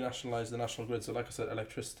want to renationalise the national grid. So like I said,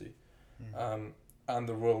 electricity, and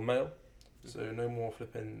the Royal Mail. So no more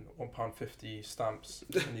flipping £1.50 stamps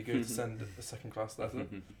when you go to send a second class letter.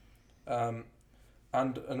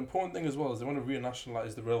 And an important thing as well is they want to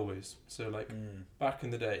renationalise the railways. So like back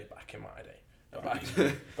in my day,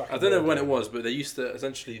 I don't know when it was, but they used to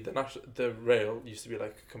essentially the rail used to be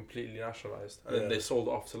like completely nationalised, and then they sold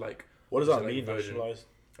it off to like. What does that like mean, Virgin. nationalised?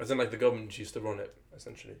 As in like the government used to run it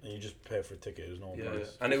essentially. And you just pay for a ticket, there's no Yeah,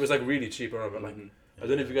 price. and it was like really cheap. I remember like I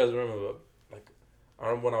don't know if you guys remember, but like I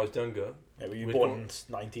remember when I was younger. Yeah, but you we'd born go- in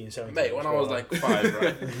 1970. Mate, when I was like 5,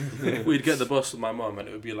 right, we'd get the bus with my mum, and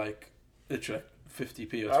it would be like literally like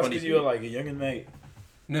 50p or that's 20p. because you were like a youngin' mate.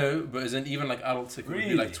 No, but as in even like adult ticket would be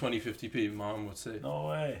Really? like 20-50p, my mum would say. No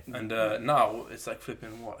way. And now it's like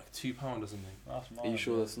flipping what, like £2 or something. That's mad. Are you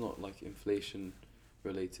sure that's not like inflation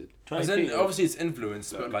related? As in, obviously it's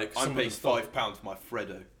influenced, but like I'm some paying of the stuff, £5 for my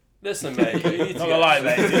Freddo. Listen, mate. You need to Not gonna lie,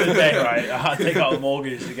 mate. The other day, right, I had to take out a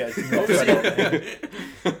mortgage to get.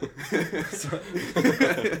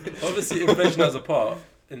 Obviously, inflation has a part,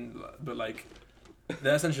 but like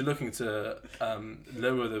they're essentially looking to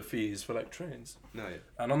lower the fees for like trains. No, yeah.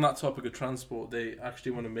 And on that topic of transport, they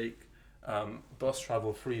actually want to make bus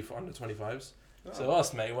travel free for under 25s. So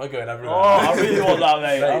us, mate, we're going everywhere. Oh, I really want that,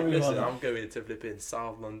 mate. I Mate, really listen, want I'm going to flipping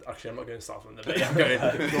South London. Actually, I'm not going to South London, but I'm going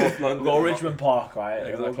to North that. London. We'll go Richmond Park, right?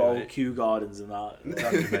 Exactly, We'll go mate. Kew Gardens and that.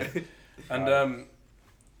 Exactly, mate. And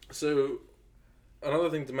so another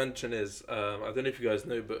thing to mention is I don't know if you guys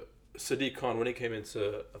know, but Sadiq Khan, when he came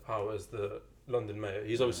into power as the London mayor,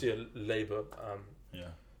 he's obviously a Labour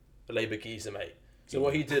geezer, mate. So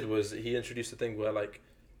what he did was he introduced a thing where like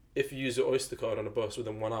if you use your Oyster card on a bus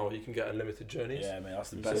within 1 hour, you can get unlimited journeys. Yeah, mate, that's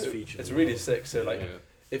the best So feature. It's really sick. So like Yeah.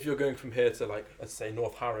 if you're going from here to like let's say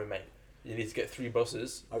North Harrow, mate, you need to get 3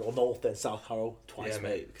 buses. I go North then South Harrow twice, Yeah,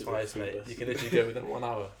 mate. because Twice, of the mate. bus. You can literally go within 1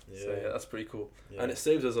 hour. So Yeah. yeah, that's pretty cool. Yeah. And it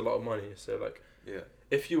saves us a lot of money. So like Yeah.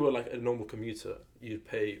 if you were like a normal commuter, you'd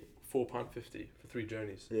pay £4.50 for 3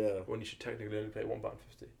 journeys, Yeah, when you should technically only pay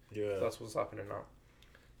 £1.50. yeah. That's what's happening now.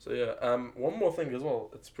 So yeah, one more thing as well.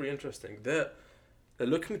 It's pretty interesting. They're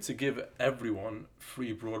looking to give everyone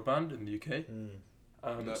free broadband in the UK.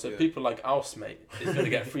 So Yeah. people like Ouse, mate, is going to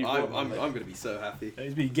get free broadband. I'm mate. going to be so happy.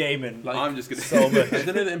 He's been gaming. Like, I'm just going so much. I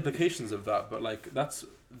don't know the implications of that, but like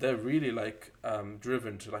they're really like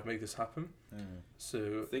driven to like make this happen. So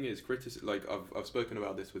The thing is, like I've spoken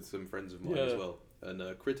about this with some friends of mine as Yeah. well,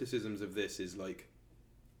 and criticisms of this is like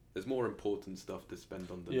there's more important stuff to spend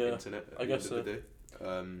on the Yeah, internet at I the guess end of the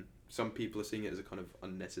day. Some people are seeing it as a kind of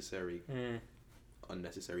unnecessary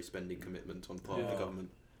spending commitment on part of Yeah. the government.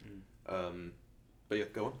 But yeah,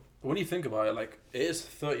 go on. when you think about it, like it is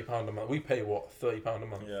 £30 a month. We pay what £30 a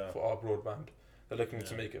month Yeah. for our broadband. They're looking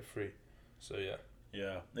to Yeah. make it free. So yeah.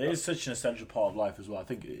 Yeah, it is such an essential part of life as well. I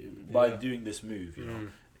think by Yeah. doing this move, you know,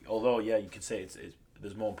 although you could say it's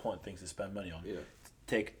there's more important things to spend money on. Yeah.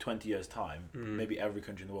 Take 20 years time, Mm. maybe every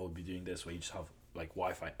country in the world would be doing this, where you just have like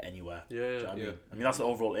Wi-Fi anywhere. Yeah. Do you know what I Yeah. mean? I mean that's the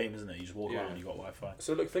overall aim, isn't it? You just walk Yeah. around and you got Wi-Fi.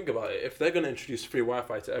 So look, think about it. If they're going to introduce free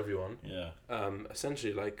Wi-Fi to everyone, Yeah,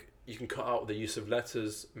 essentially, like you can cut out the use of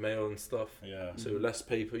letters, mail, and stuff. yeah, So less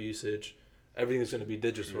paper usage. Everything's going to be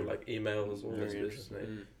digital, Mm. like emails, all this Very business, mate.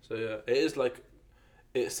 Mm. So yeah, it is like,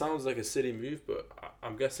 it sounds like a silly move, but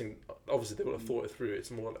I'm guessing obviously they will have thought it through.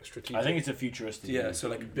 It's more like strategic. I think it's a futuristic. yeah. move. So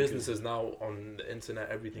like businesses now on the internet,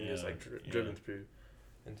 everything is Yeah, like driven through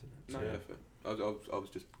internet. No, So, yeah, fair. I was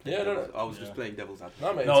just Yeah, no, no. I was Yeah. just playing devil's advocate.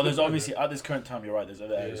 No, mate, No, it's there's good, obviously at this current time. You're right. There's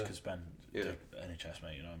other areas Yeah. could spend. Yeah. Take NHS,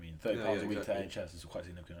 mate. You know what I mean? £30 Yeah, a week exactly. to NHS is quite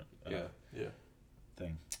significant. Yeah. Yeah.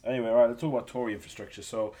 Thing. Anyway, right, let's talk about Tory infrastructure.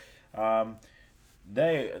 So,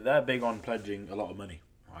 they're big on pledging a lot of money,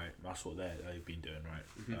 right? That's what they've been doing, right,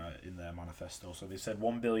 Mhm. in their manifesto. So they said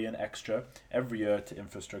 1 billion extra every year to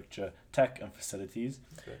infrastructure, tech, and facilities.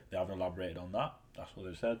 Okay. They haven't elaborated on that. That's what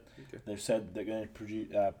they've said. Okay. They've said they're going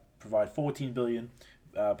to provide 14 billion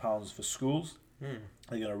pounds for schools. They're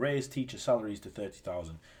going to raise teacher salaries to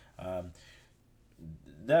 30,000.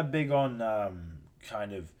 They're big on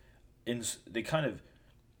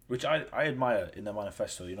which I admire in their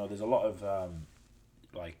manifesto. You know, there's a lot of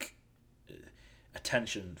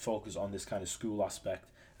attention focus on this kind of school aspect,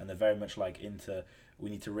 and they're very much like into we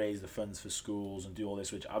need to raise the funds for schools and do all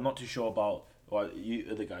this, which I'm not too sure about. Well, you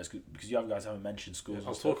other guys, because you guys haven't mentioned schools. I'll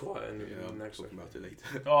and stuff. talk about it in Yeah, the I'm next talking one. about it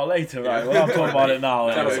later. Oh, later, right? Well, I'm talking about it now.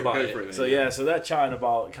 Tell us anyway. about Go it. for it, So mate. yeah, so they're chatting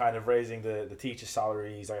about kind of raising the teacher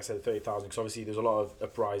salaries, like I said, 30,000. Because obviously there's a lot of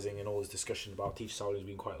uprising and all this discussion about teacher salaries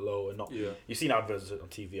being quite low and not. Yeah. You've seen adverts on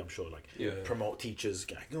TV, I'm sure, like Yeah. promote teachers.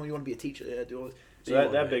 Like, you want to be a teacher? Yeah, do all this. So Be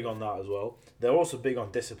one, they're mate. big on that as well. They're also big on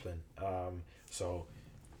discipline. So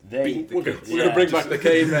they We're kids. gonna bring back the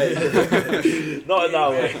cane, mate. not in that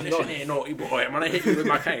way. Not, Listen here, naughty boy. I'm gonna hit you with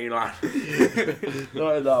my cane, lad.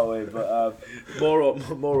 not in that way, but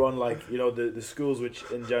more on like, you know, the schools which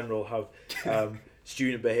in general have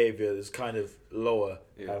student behaviour is kind of lower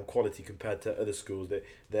Yeah. quality compared to other schools.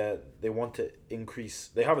 They want to increase.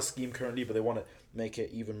 They have a scheme currently, but they want to make it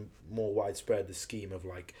even more widespread. The scheme of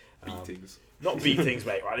like Beatings. not beatings,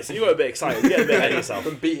 mate. Right, listen, you got a bit excited. You get a bit ahead of yourself.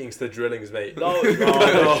 From beatings to drillings, mate. No,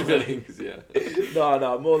 Drillings, yeah.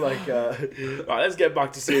 no, more like right. Let's get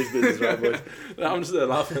back to serious business, right, boys? I'm just there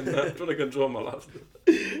laughing. I'm trying to control my laughter.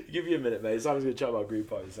 Give you a minute, mate. Simon's gonna chat about Green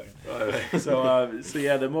Party in a second. Right, mate. So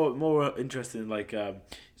yeah, they're more interested in like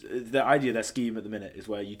the idea, their scheme at the minute is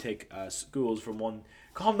where you take schools from one.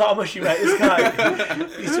 Calm down, Mushy, mate. This guy,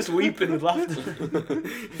 he's just weeping with laughter.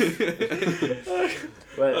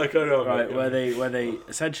 Where they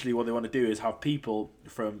essentially what they want to do is have people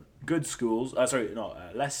from good schools,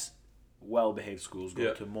 less well-behaved schools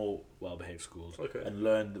go to more well-behaved schools and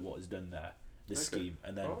learn what is done there, this scheme,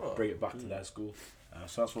 and then bring it back to their school.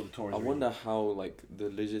 So that's what the Tories. I wonder how like the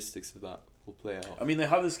logistics of that will play out. I mean, they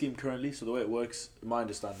have the scheme currently, so the way it works, my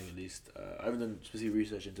understanding at least, I haven't done specific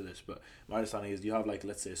research into this, but my understanding is you have like,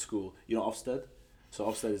 let's say a school, Ofsted. So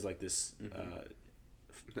Ofsted is like this.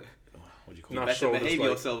 What do you call it? Better behave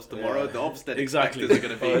yourselves tomorrow. The Ofsted exactly inspectors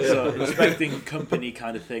are going to be so inspecting company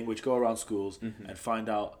kind of thing, which go around schools and find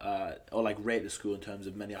out or like rate the school in terms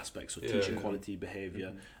of many aspects, so teaching quality,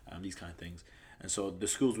 behaviour, these kind of things. And so the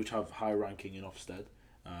schools which have high ranking in Ofsted,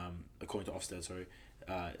 according to Ofsted,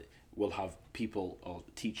 will have people or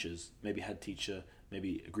teachers, maybe head teacher,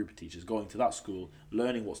 maybe a group of teachers going to that school,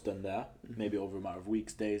 learning what's done there, maybe over a matter of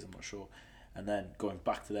weeks, days, I'm not sure, and then going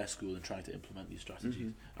back to their school and trying to implement these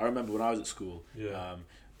strategies. I remember when I was at school,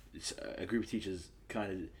 a group of teachers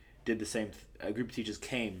kind of did the same. A group of teachers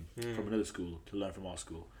came from another school to learn from our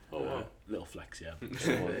school. Oh wow! Little flex, yeah.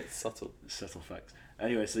 It's subtle Flex.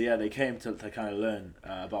 Anyway, so yeah, they came to kind of learn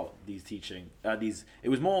about these teaching. It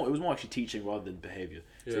was more actually teaching rather than behaviour.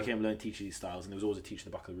 So they came to learn teaching these styles, and there was always a teacher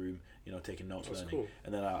in the back of the room, taking notes, learning. Cool.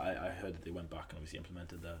 And then I heard that they went back and obviously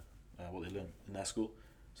implemented what they learned in their school.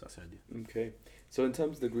 So that's the idea. Okay. So in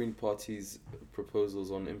terms of the Green Party's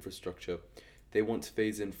proposals on infrastructure, they want to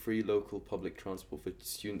phase in free local public transport for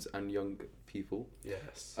students and young people.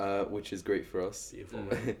 Yes. Which is great for us. Beautiful.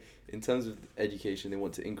 In terms of education, they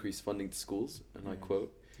want to increase funding to schools, and I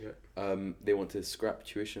quote, they want to scrap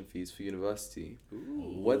tuition fees for university.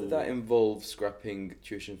 Ooh. Whether that involves scrapping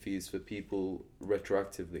tuition fees for people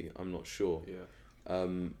retroactively, I'm not sure. Yeah.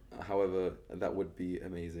 However, that would be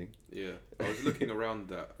amazing. Yeah, I was looking around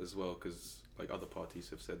that as well because like other parties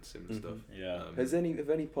have said similar stuff. Yeah. Have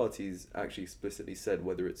any parties actually explicitly said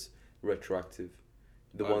whether it's retroactive?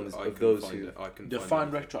 The ones I of those find who it. I can Define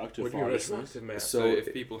find it. retroactive Would for you our retroactive, listeners. mate? So So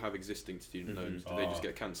if people have existing student loans, do they just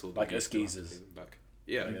get cancelled? Like and you still have to Eskeezers. pay them back?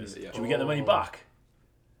 Yeah. Yes. Yeah. Should we get the money back?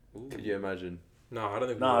 Ooh. could you imagine? No, I don't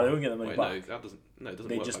think. No, we they will. won't get the money Wait, back. no, that doesn't. No, it doesn't.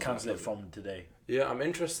 They work just like cancel that, it does from today. Yeah, I'm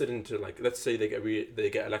interested into like, let's say they get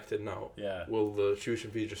elected now. Yeah. Will the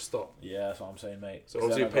tuition fee just stop? Yeah, that's what I'm saying, mate. So 'Cause obviously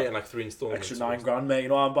then you're I've paying like 3 installments. extra $9,000, mate. You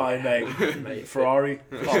know what I'm buying, mate? Mate, Ferrari.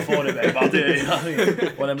 Can't afford it, mate. But I'll do it. You know what I mean?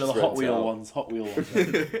 One of them little Just Hot rent Wheel out. ones. Hot Wheel ones.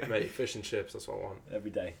 mate, fish and chips. That's what I want.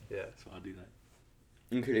 Every day. Yeah. That's what I do,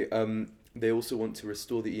 mate. Okay. They also want to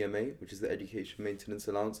restore the EMA, which is the Education Maintenance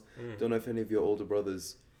Allowance. Don't know if any of your older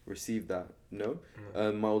brothers received that. No.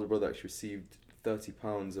 My older brother actually received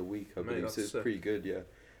 £30 a week, I Mate, believe. that's So it's sick. pretty good, yeah.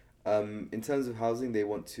 In terms of housing, they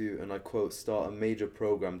want to, and I quote, start a major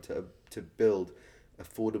program to build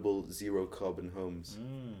affordable zero carbon homes,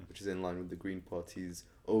 which is in line with the Green Party's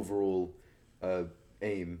overall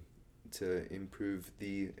aim to improve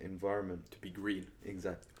the environment. To be green.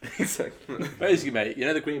 Exactly. Basically, mate,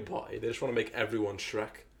 the Green Party. They just want to make everyone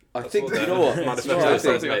Shrek. I That's think what you their know what. manifesto No, I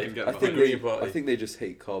says, think- I mate. can get I behind. think The Green Party. I think they just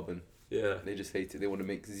hate carbon. Yeah. They just hate it. They want to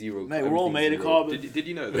make zero. Mate, we're all everything made of zero. carbon. Did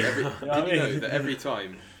you know that every know what I mean? every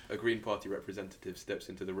time a Green Party representative steps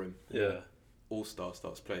into the room, Yeah. All Star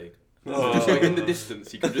starts playing. Oh. Just like in the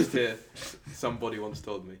distance, you can just hear. Somebody once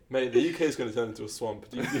told me. Mate, the UK is going to turn into a swamp.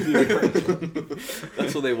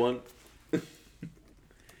 That's what they want.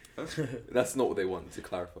 That's not what they want, to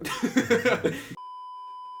clarify.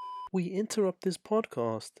 We interrupt this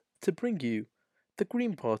podcast to bring you the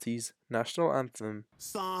Green Party's national anthem.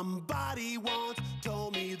 Somebody once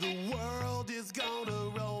told me the world is gonna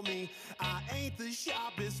roll me. I ain't the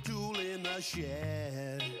sharpest tool in the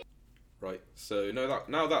shed. Right. So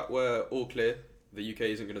now that we're all clear, the UK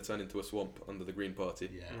isn't going to turn into a swamp under the Green Party.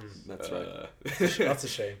 Yeah. That's right. That's a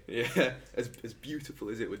shame. Yeah. As beautiful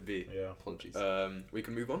as it would be. Yeah. Apologies. We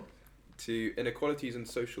can move on to inequalities and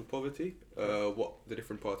social poverty. What the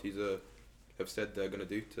different parties have said they're going to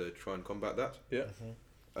do to try and combat that. Yeah.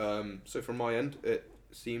 So from my end, it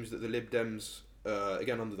seems that the Lib Dems,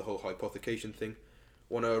 again under the whole hypothecation thing,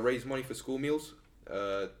 want to raise money for school meals.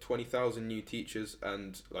 20,000 new teachers,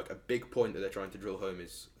 and like a big point that they're trying to drill home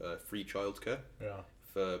is free childcare Yeah.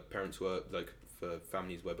 for parents who are for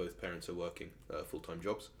families where both parents are working full-time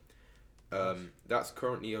jobs. That's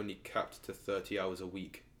currently only capped to 30 hours a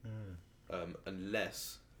week,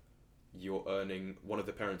 unless you're earning, one of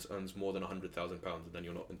the parents earns more than £100,000, and then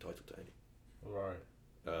you're not entitled to any. Right.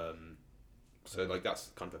 So like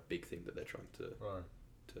that's kind of a big thing that they're trying to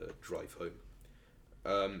to drive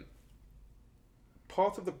home.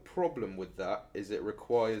 Part of the problem with that is it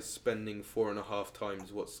requires spending 4.5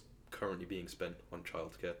 times what's currently being spent on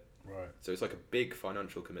childcare. Right. So it's like a big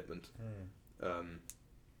financial commitment.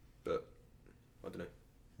 But I don't know.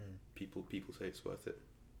 People say it's worth it.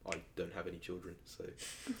 I don't have any children, so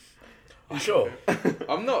You sure?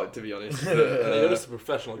 I'm not, to be honest. But, You're just a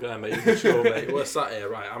professional guy, mate. You're sure, mate. We're sat here,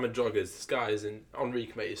 right? I'm in joggers. This guy is in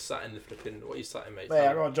Enrique, mate. He's sat in the flipping. What are you sat in, mate? Mate,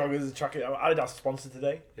 I got joggers, trackers. Adidas sponsored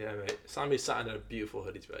today. Yeah, mate. Sammy's sat in a beautiful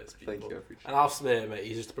hoodie today. It's beautiful. Thank you, I appreciate And I'll swear, mate.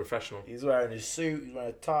 He's just a professional. He's wearing his suit. He's wearing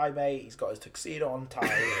a tie, mate. He's got his tuxedo on, tie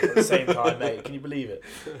at the same time, mate. Can you believe it?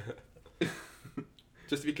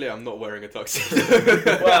 just to be clear, I'm not wearing a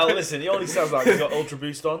tuxedo. Well, listen. He only sounds like he's got Ultra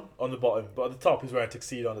Boost on the bottom, but at the top he's wearing a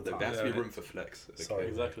tuxedo on the There top. has to be Yeah. room for flex. Okay. Sorry,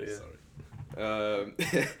 Exactly, mate, yeah.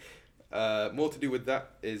 sorry. More to do with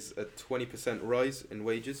that is a 20% rise in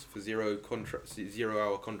wages for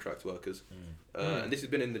 0-hour contract workers. And this has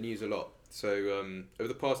been in the news a lot. So over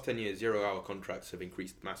the past 10 years, 0-hour contracts have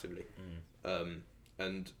increased massively.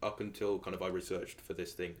 And up until kind of I researched for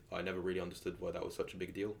this thing, I never really understood why that was such a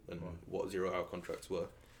big deal and what 0-hour contracts were.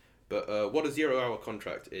 But what a 0-hour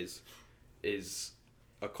contract is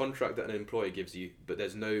a contract that an employer gives you, but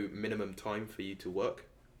there's no minimum time for you to work.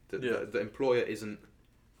 The employer isn't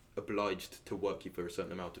obliged to work you for a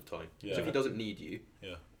certain amount of time. Yeah. So if he doesn't need you,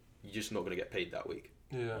 Yeah. you're just not going to get paid that week.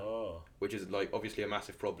 Yeah. Oh. Which is like obviously a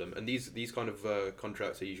massive problem. And these kind of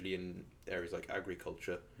contracts are usually in areas like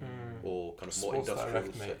agriculture or kind of more Sports industrial.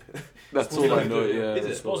 Direct, mate. That's Sports all I Direct know. do it. Yeah. Is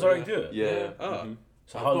it Sports Direct do it? Yeah. Ah.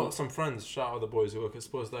 So I've how got some friends, shout out the boys who work at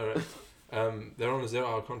Sports Direct. They're on a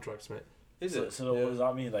 0-hour contracts, mate. Is So, it? so what does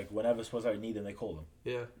that mean? Like whenever Sports Direct need them, they call them.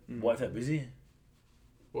 Yeah. What if they're busy?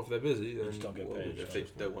 What if they're busy? They Then just don't get what paid. will If they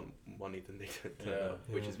don't want money, then they don't turn Yeah. up,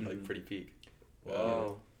 which is like Mhm. pretty peak.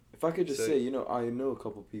 Wow. If I could just So- say, I know a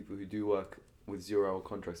couple of people who do work with 0-hour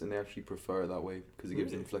contracts, and they actually prefer it that way because it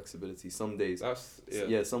gives them Really? flexibility. Some days, That's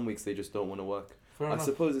yeah. some weeks they just don't want to work. Fair I enough.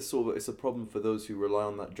 suppose it's a problem for those who rely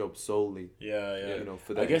on that job solely. Yeah.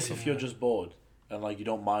 For I their guess income. if you're just bored and like you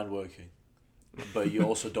don't mind working, but you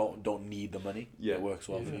also don't need the money, Yeah. it works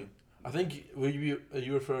well for Yeah. you. I think are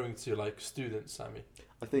you referring to like students, Sammy?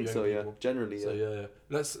 I think young so. Yeah, people. generally. So Yeah. yeah.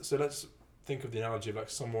 Let's think of the analogy of like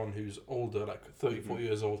someone who's older, like 30, 40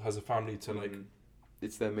 years old, has a family to like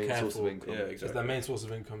It's their main care source of for. income. Yeah, it's exactly. their main source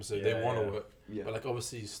of income, so Yeah, they want to yeah. work. Yeah. But like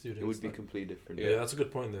obviously students, It would be like, completely different. yeah, that's a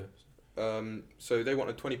good point there. So they want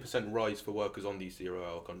a 20% rise for workers on these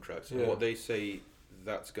 0-hour contracts. And Yeah. what they say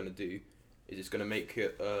that's going to do is it's going to make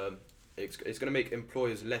it it's going to make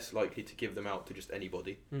employers less likely to give them out to just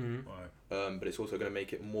anybody. Mm-hmm. Right. But it's also going to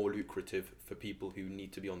make it more lucrative for people who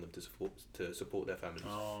need to be on them to support their families.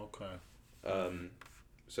 Oh, okay.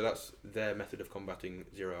 So that's their method of combating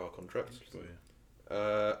 0-hour contracts. Got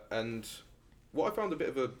you. And what I found a bit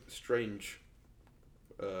of a strange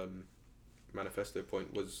manifesto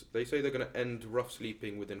point was they say they're going to end rough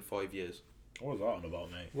sleeping within 5 years. What was that on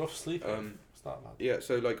about, mate? Rough sleeping. What's that, lad? Yeah,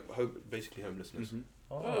 so like basically homelessness. Mhm.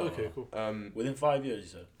 Oh, okay, cool. Within 5 years, you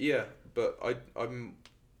said. Yeah, but I'm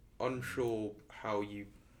unsure how you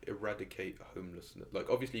eradicate homelessness. Like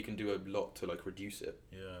obviously you can do a lot to like reduce it,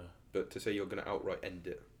 Yeah. but to say you're going to outright end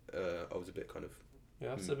it, I was a bit kind of Yeah,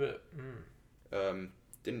 that's a bit.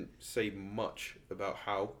 didn't say much about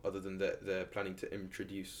how, other than that they're planning to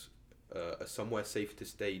introduce a somewhere safe to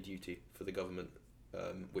stay duty for the government,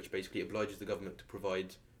 which basically obliges the government to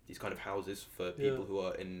provide these kind of houses for people Yeah. who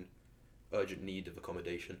are in urgent need of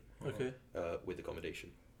accommodation, Okay. with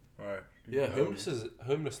accommodation. Right. Yeah,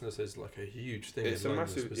 homelessness is like a huge thing. It's in a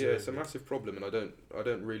London massive, it's a specifically. massive problem, and I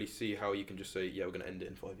don't really see how you can just say, yeah, we're going to end it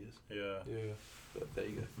in 5 years. Yeah. Yeah. But there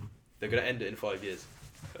you go. They're going to end it in 5 years.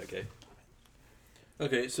 Okay.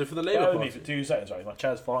 Okay, so for the Bear Labour with me Party. for 2 seconds, right? My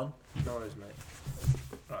chair's fine. No worries, mate.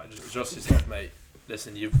 Right, just adjust yourself, mate.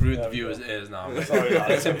 Listen, you've ruined There the we viewers' go. ears now. Mate. Sorry,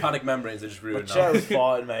 man. It's tympanic membranes are just My ruined chair now. is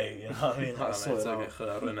fine, mate. You know what I mean? Nah, I mate, swear it's now. okay.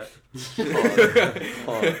 Khayr, innit?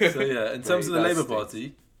 Oh, So yeah, in terms of the Mate, that's Labour thick.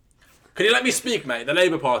 Party, can you let me speak, mate? The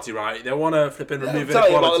Labour Party, right? They want to flip and remove Tell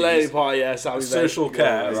you about the Labour inequalities, Party, yeah, Sammy, social mate.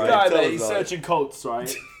 care, This right? guy, Tell mate, us he's about it. searching cults,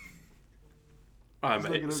 right? Right,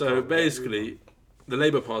 Looking mate. at So them. basically, the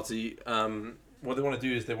Labour Party, what they want to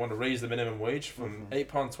do is they want to raise the minimum wage from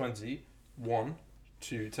 £8.21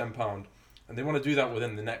 to £10, and they want to do that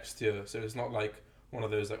within the next year. So it's not like one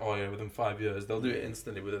of those like, oh yeah, within 5 years. They'll do it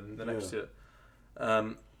instantly within the next year.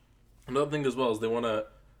 Another thing as well is they want to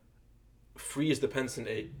freeze the pension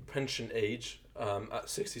age at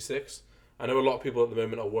 66. I know a lot of people at the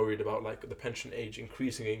moment are worried about like the pension age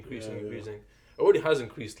increasing. It already has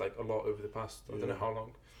increased like a lot over the past I don't know how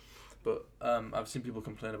long, but I've seen people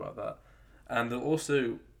complain about that. And they'll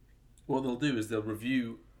also, what they'll do is they'll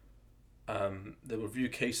review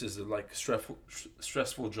cases of like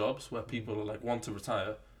stressful jobs where people are like want to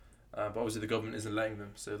retire, but obviously the government isn't letting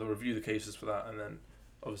them. So they'll review the cases for that and then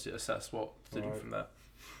obviously assess what to do from there.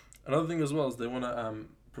 Another thing as well is they want to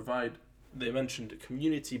provide. They mentioned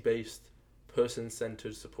community-based,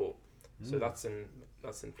 person-centered support. So that's in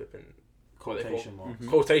flipping Quotation marks.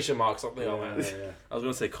 quotation marks. Something Yeah, like that. yeah. I was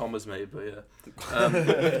going to say commas, mate, but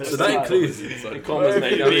yeah. So that includes commas,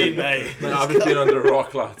 mate. mate. Mate, I've just been under a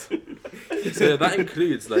rock, lad. So that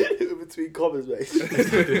includes like Between commas, mate.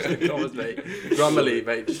 commas, mate. Grammarly,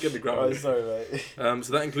 mate. Just give me Oh, Grammarly. sorry, mate.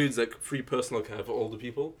 So that includes like free personal care for older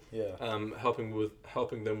people. Yeah. Helping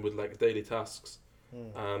them with like daily tasks.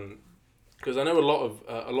 Mm. Because I know a lot of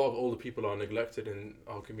older people are neglected in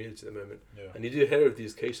our community at the moment, Yeah. and you do hear of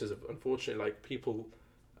these cases of unfortunately like people,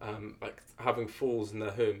 like having falls in their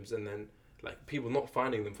homes, and then like people not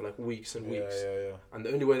finding them for like weeks and weeks, Yeah. and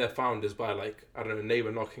the only way they're found is by like I don't know a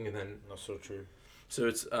neighbor knocking, and then Not so true. so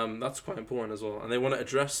it's that's quite important as well, and they want to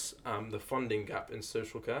address the funding gap in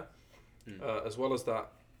social care, as well as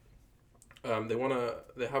that.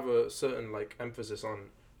 They have a certain like emphasis on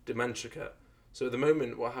dementia care. So at the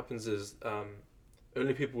moment, what happens is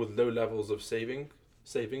only people with low levels of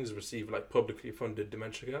savings receive like publicly funded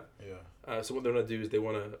dementia care. Yeah. So what they want to do is they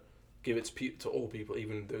want to give it to all people,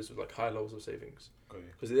 even those with like high levels of savings. Got you.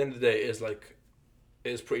 Because at the end of the day, it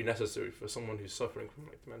is pretty necessary for someone who's suffering from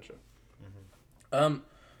like dementia. Mm-hmm.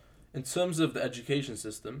 In terms of the education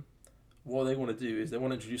system, what they want to do is they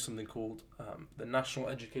want to introduce something called the National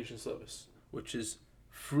Education Service, which is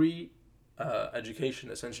free education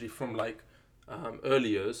essentially from like early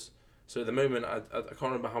years. So at the moment, I can't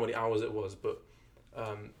remember how many hours it was, but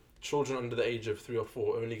children under the age of 3 or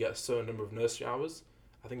 4 only get a certain number of nursery hours.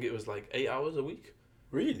 I think it was like 8 hours a week.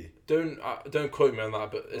 Really? Don't quote me on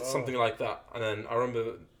that, but it's Wow. something like that. And then I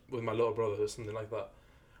remember with my little brother, it was something like that.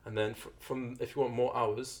 And then from if you want more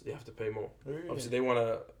hours, you have to pay more. Really? Obviously, they want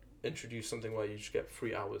to introduce something where you just get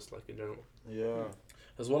 3 hours, like in general. Yeah.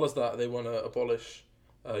 As well as that, they want to abolish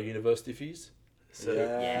university fees. So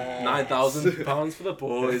Yeah. £9,000 for the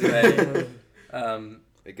boys, mate.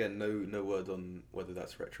 Again, no word on whether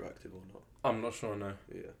that's retroactive or not. I'm not sure, no.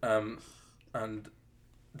 Yeah. And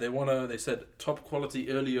they said top quality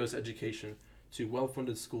early years education to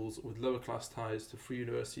well-funded schools with lower class ties to free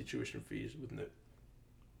university tuition fees with no.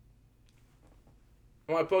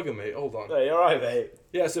 Am I bugging, mate? Hold on. Hey, alright, mate.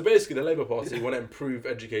 Yeah, so basically the Labour Party want to improve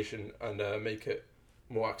education and make it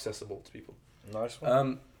more accessible to people. Nice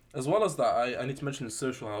one. As well as that, I need to mention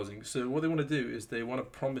social housing. So what they want to do is they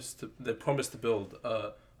promise to build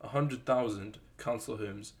 100,000 council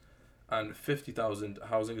homes and 50,000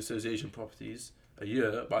 housing association properties a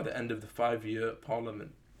year by the end of the 5-year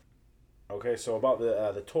parliament. Okay, so about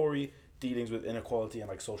the Tory dealings with inequality and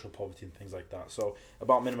like social poverty and things like that. So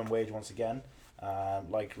about minimum wage once again,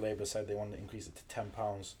 like Labour said, they want to increase it to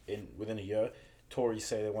 £10 within a year. Tories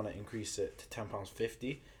say they want to increase it to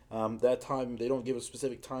 £10.50. Their time, they don't give a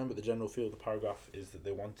specific time, but the general feel of the paragraph is that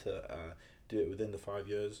they want to do it within the 5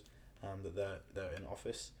 years that they're in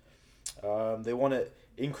office. They want to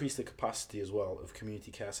increase the capacity as well of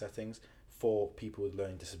community care settings for people with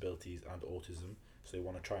learning disabilities and autism. So they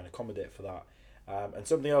want to try and accommodate for that. And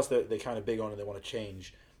something else that they're kind of big on and they want to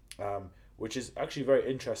change, which is actually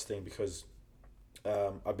very interesting because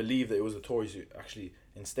I believe that it was the Tories who actually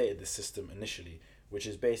instated this system initially, which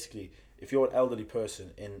is basically if you're an elderly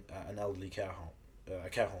person in an elderly care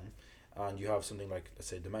home, and you have something like, let's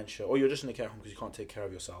say, dementia, or you're just in a care home because you can't take care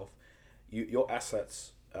of yourself, your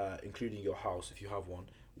assets, including your house, if you have one,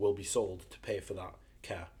 will be sold to pay for that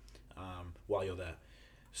care while you're there.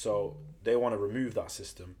 So they want to remove that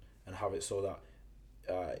system and have it so that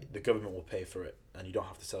the government will pay for it and you don't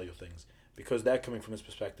have to sell your things, because they're coming from this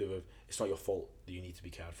perspective of it's not your fault that you need to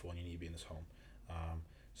be cared for and you need to be in this home.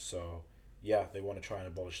 So yeah, they want to try and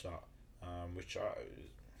abolish that, which is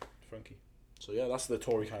funky. So yeah, that's the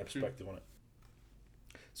Tory kind of perspective on it.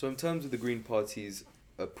 So in terms of the Green Party's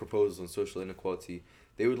proposals on social inequality,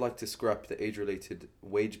 they would like to scrap the age-related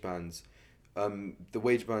wage bans. The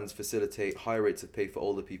wage bans facilitate higher rates of pay for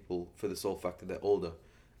older people for the sole fact that they're older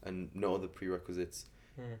and no other prerequisites.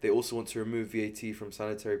 They also want to remove VAT from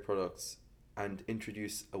sanitary products and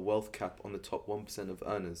introduce a wealth cap on the top 1% of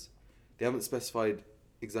earners. They haven't specified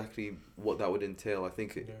exactly what that would entail. I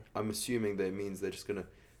think I'm assuming that it means they're just going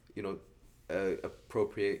to,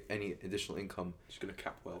 appropriate any additional income. Just going to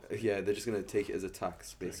cap wealth. Yeah, they're just going to take it as a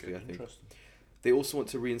tax, basically, I think. Interesting. They also want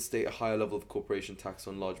to reinstate a higher level of corporation tax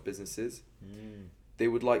on large businesses. They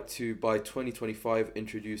would like to, by 2025,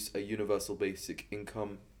 introduce a universal basic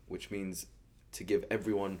income, which means to give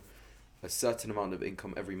everyone a certain amount of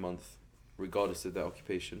income every month, regardless of their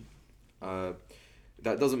occupation.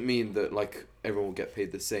 That doesn't mean that like everyone will get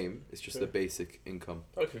paid the same. It's just Okay. a basic income.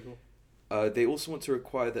 Okay, cool. They also want to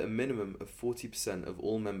require that a minimum of 40% of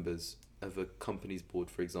all members of a company's board,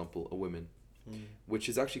 for example, are women, which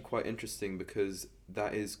is actually quite interesting because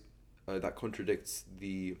that is that contradicts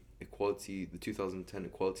the 2010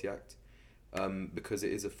 Equality Act, because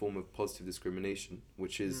it is a form of positive discrimination,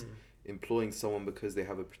 which is employing someone because they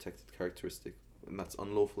have a protected characteristic, and that's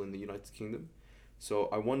unlawful in the United Kingdom. So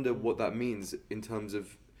I wonder what that means in terms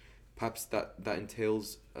of perhaps that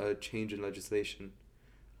entails a change in legislation,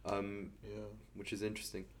 which is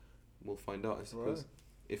interesting. We'll find out, I suppose, Right.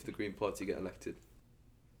 if the Green Party get elected.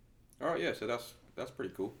 All right, yeah. So that's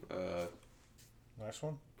pretty cool. Nice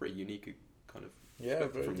one. Pretty unique kind of Yeah,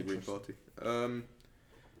 perspective very from the Green interesting. Party.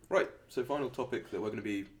 Right. So final topic that we're going to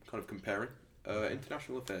be kind of comparing: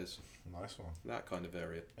 international affairs, Nice one. that kind of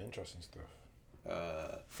area. Interesting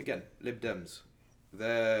stuff. Again, Lib Dems.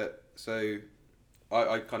 They're so.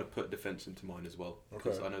 I kind of put defence into mine as well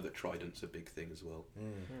because Okay. I know that Trident's a big thing as well.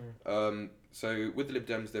 Mm. So with the Lib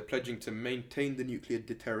Dems, they're pledging to maintain the nuclear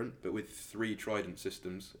deterrent, but with 3 Trident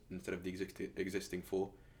systems instead of the existing 4.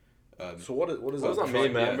 So what is What does that? that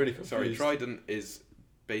mean, man? I'm really Sorry, confused. Trident is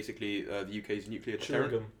basically the UK's nuclear Chewing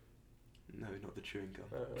deterrent. gum. No, not the chewing gum.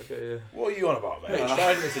 Okay, yeah. What are you on about, mate? Mate,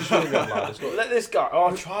 Trident is a chewing gum, man. It's got... Let this guy.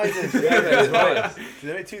 Oh, Trident. Yeah, mate, it's right. Do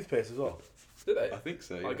they make toothpaste as well? Did they? I think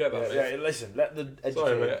so. I get that, mate. Yeah, listen, let the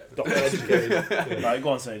Sorry, educated mate. doctor educate. Right, go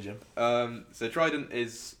on, say, Jim. So Trident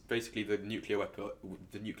is basically the nuclear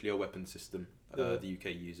weapon system Yeah. the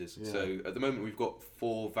UK uses. Yeah. So at the moment we've got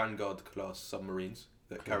 4 Vanguard class submarines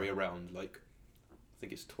that carry around like I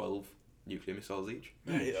think it's 12 nuclear missiles each.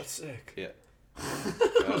 Mate, that's sick. Yeah.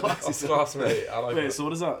 That's class, mate. I like Wait, that. so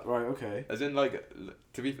what is that? Right, okay. As in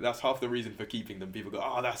that's half the reason for keeping them. People go,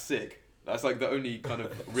 oh, that's sick. That's like the only kind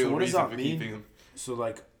of real what does reason that for mean? keeping them. So,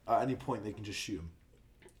 like, at any point they can just shoot him.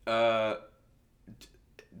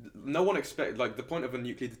 No one expect the point of a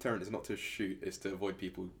nuclear deterrent is not to shoot, it's to avoid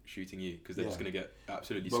people shooting you because they're just Yeah. going to get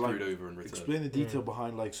absolutely But, like, screwed over in return. Explain the detail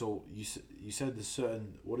behind, like, so you said there's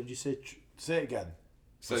certain. What did you say? Say it again.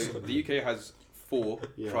 So the UK has 4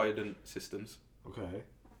 Yeah. Trident systems. Okay.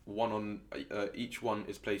 One on each one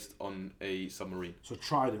is placed on a submarine. So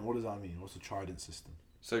Trident, what does that mean? What's a Trident system?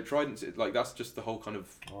 So Trident's that's just the whole kind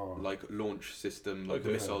of Oh, launch system, the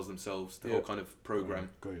Okay. missiles themselves, the Yeah. whole kind of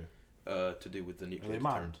program Got you. to do with the Are nuclear they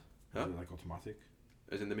deterrent. manned? Huh? Is it like automatic?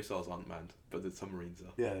 As in the missiles aren't manned, but the submarines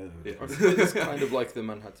are. Yeah. Yeah. It's kind of like the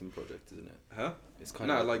Manhattan Project, isn't it? Huh? It's kind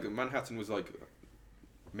No, of like Manhattan was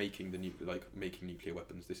making making nuclear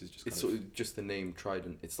weapons. This is just it's sort of just the name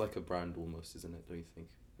Trident. It's like a brand almost, isn't it? Don't you think?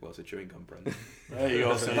 well, it's a chewing gum brand. There you go.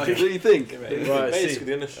 What do you think? Yeah, mate. Right, Basically, see.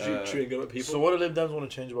 they're gonna shoot chewing gum at people. So what do Lib Dems want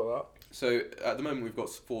to change about So at the moment we've got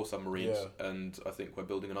 4 submarines, Yeah. and I think we're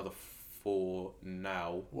building another 4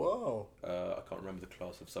 now. that? Whoa. I can't remember the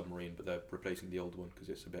class of submarine, but they're replacing the old one because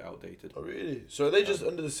it's a bit outdated. Oh really? So are they just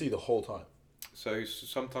under the sea the whole time? So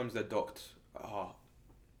sometimes they're docked.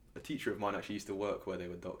 A teacher of mine actually used to work where they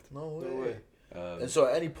were docked. No way. No way. And so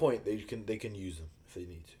at any point they can use them if they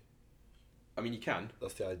need to. I mean, you can,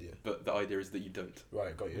 That's the idea. but the idea is that you don't.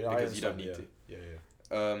 Right, got you. Because you don't need to.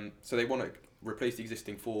 Yeah. So they want to replace the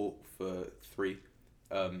existing 4 for 3.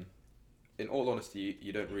 In all honesty,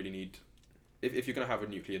 you don't really need. If you're going to have a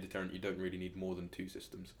nuclear deterrent, you don't really need more than 2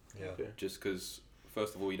 systems. Yeah. Okay. Just because,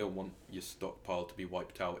 first of all, you don't want your stockpile to be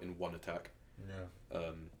wiped out in one attack. Yeah.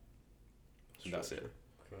 And that's it.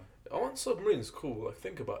 I want submarines cool. Like,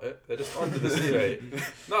 think about it. They're just under the sea, mate.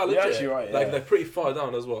 No, legit. You're actually right, Like, yeah. they're pretty far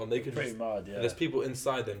down as well, and they could Pretty just. mad, yeah. And there's people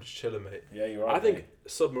inside them just chilling, mate. Yeah, you're right. I think mate.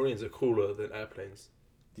 submarines are cooler than airplanes.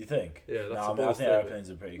 Do you think? Yeah, that's Nah, the I bold think thing. airplanes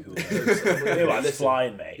are pretty cool. Submarines, You're like listen,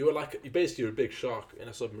 flying, mate. You were like, you basically were a big shark in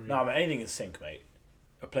a submarine. Nah, man, anything can sink, mate.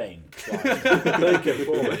 A plane. Flying. They can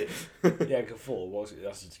fall, mate. Yeah, it can fall.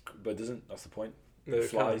 But doesn't. That's the point. No, it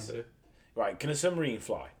Flies. can, Right? Can a submarine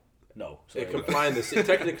fly? No. It can fly in the sea.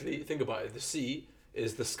 Technically, think about it. The sea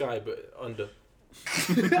is the sky, but under.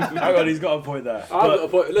 Hang on, he's got a point there. I've got a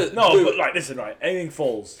point. Look, No, dude. but like, listen, right? Anything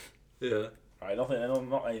falls. Yeah. Right? Not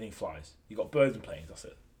anything flies. You got birds and planes. That's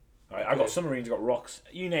it. Right? I got submarines. I got rocks.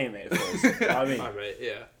 You name it. It falls. You know what I mean, Hi, mate.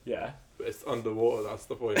 Yeah. yeah. But it's underwater. That's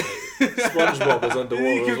the point, mate. SpongeBob is underwater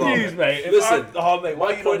You're as well. confused, mate. If Listen, mate, why my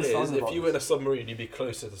are you point not is, understanding if you about were in a this? submarine, you'd be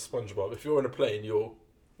closer to SpongeBob. If you're in a plane, you're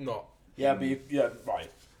not. Yeah, but right.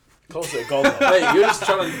 Closer to God. Mate. Mate, you're just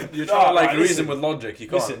trying to No, like right, reason listen. with logic. You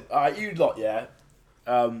can't. Listen, you lot, yeah.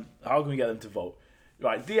 How can we get them to vote?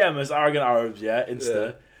 Right, DM us arrogant Arabs, yeah,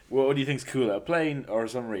 Insta. what do you think's cooler, a plane or a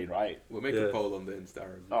submarine? Right. We'll make Yeah. a poll on the Insta.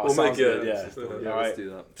 Oh, We'll sounds make it, good. Yeah. yeah. Yeah, Alright. let's do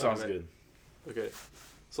that. Sounds mate. good. Okay.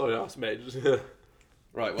 Sorry, I asked, mate.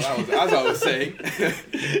 Right. Well, as I was saying.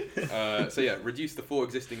 So yeah, reduce the 4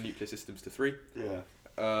 existing nuclear systems to 3. Yeah.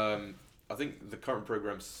 I think the current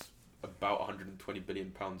program's about 120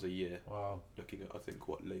 billion pounds a year. Wow. Looking at, I think,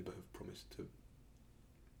 what Labour have promised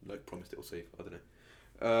it'll save. I don't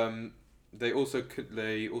know. They also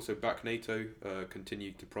back NATO.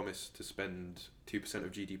 Continued to promise to spend 2%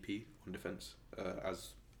 of GDP on defence,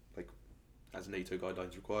 as NATO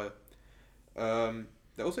guidelines require.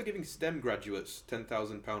 They're also giving STEM graduates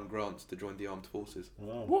 £10,000 grants to join the armed forces.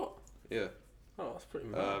 Wow. What? Yeah. Oh, that's pretty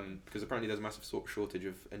mad. Because apparently there's a massive shortage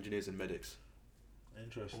of engineers and medics.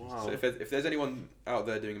 Interesting. Wow. So if there's anyone out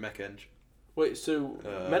there doing a mech eng, Wait, so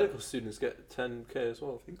medical students get 10k as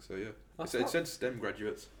well? I think so. Yeah. That's It not, said STEM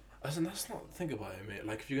graduates. that's not. Think about it, mate.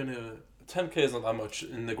 Like, if you're gonna 10k is not that much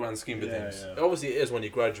in the grand scheme of Yeah, things. yeah. Obviously, it is when you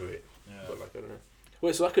graduate, Yeah. but like I don't know.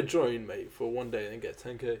 Wait, so I could join, mate, for one day and get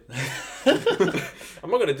 10k. I'm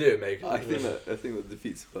not gonna do it, mate. I think that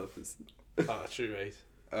defeats the purpose. Ah, true, mate.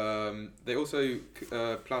 They also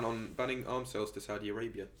plan on banning arms sales to Saudi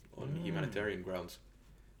Arabia on humanitarian grounds.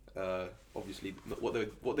 Obviously,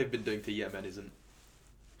 what they've been doing to Yemen isn't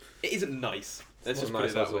nice. Let's just put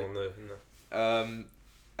it that way. No.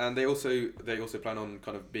 And they also plan on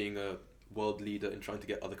kind of being a world leader in trying to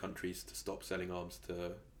get other countries to stop selling arms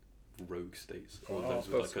to rogue states or Oh, those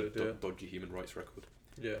with that's like a good, yeah. dodgy human rights record.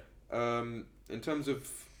 Yeah. In terms of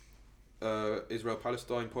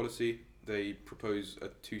Israel-Palestine policy, they propose a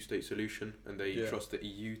 2-state solution, and they Yeah. trust the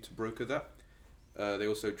EU to broker that. They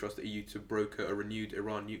also trust the EU to broker a renewed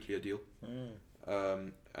Iran nuclear deal.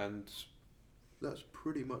 And that's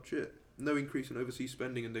pretty much it. No increase in overseas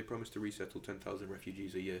spending, and they promise to resettle 10,000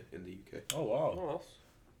 refugees a year in the UK. Oh wow. Oh,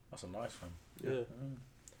 That's a nice one. yeah.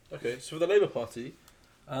 Okay, so for the Labour Party,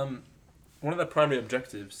 one of their primary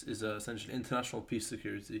objectives is essentially international peace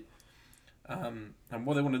security, and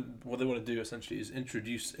what they want to do essentially is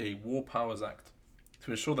introduce a War Powers Act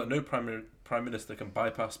to ensure that no prime minister can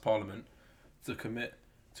bypass Parliament to commit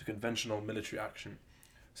to conventional military action.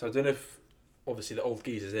 So I don't know if obviously the old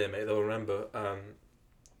geezers here, mate, they'll remember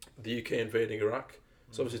the UK invading Iraq.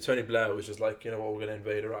 So obviously Tony Blair was just like, you know what, we're going to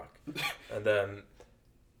invade Iraq, and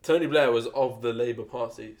Tony Blair was of the Labour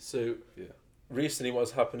Party. So Yeah. recently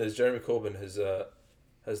what's happened is Jeremy Corbyn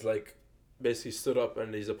has like basically stood up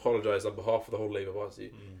and he's apologised on behalf of the whole Labour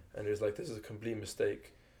Party, and he was like, this is a complete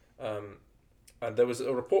mistake. And there was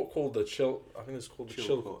a report called the Chilcot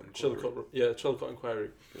Inquiry.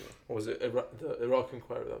 Yeah. Or was it the Iraq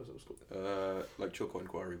Inquiry? That was what it was called. Like Chilcot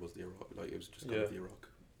Inquiry was the Iraq, like it was just kind Yeah. of the Iraq.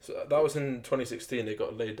 So that was in 2016. It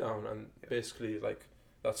got laid down, and basically like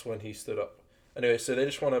that's when he stood up. Anyway, so they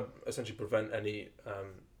just want to essentially prevent any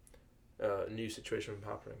new situation from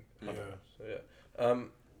happening. Yeah. So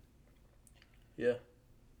yeah.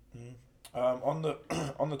 On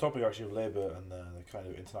the topic actually of Labour and the kind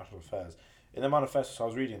of international affairs, in the manifesto, so I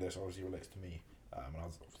was reading this, obviously relates to me, and I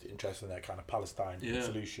was obviously interested in their kind of Palestine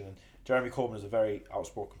solution. And Jeremy Corbyn is a very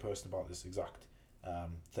outspoken person about this exact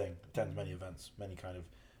thing. Attends many events, many kind of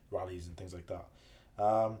rallies and things like that.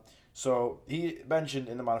 So he mentioned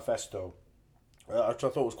in the manifesto, which I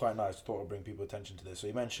thought was quite nice. I thought I'd bring people attention to this. So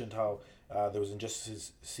he mentioned how there was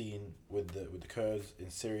injustices seen with the Kurds in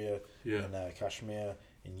Syria, in Kashmir,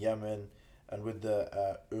 in Yemen, and with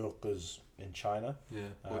the Uyghurs in China. Yeah.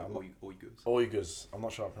 Uyghurs. Uyghurs. I'm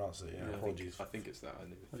not sure how to pronounce it. Yeah, Yeah, apologies I think it's that. I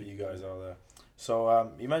know. for you guys out there.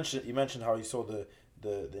 So you mentioned how you saw the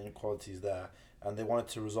inequalities there, and they wanted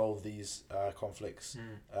to resolve these conflicts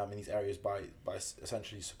in these areas by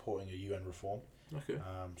essentially supporting a UN reform. Okay.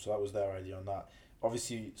 So that was their idea on that.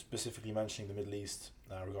 Obviously, specifically mentioning the Middle East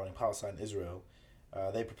regarding Palestine and Israel,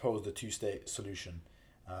 they proposed a 2-state solution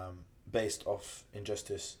based off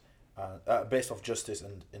justice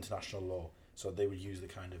and international law. So they would use the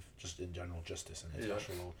kind of just in general justice and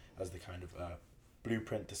international law as the kind of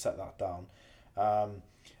blueprint to set that down.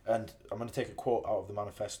 And I'm going to take a quote out of the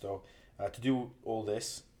manifesto. To do all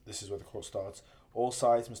this is where the quote starts. All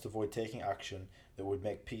sides must avoid taking action that would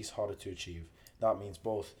make peace harder to achieve. That means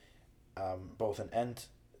both an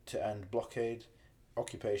end-to-end blockade,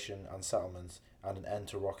 occupation and settlements, and an end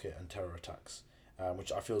to rocket and terror attacks,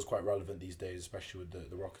 which I feel is quite relevant these days, especially with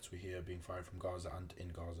the rockets we hear being fired from Gaza and in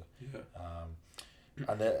Gaza. Yeah.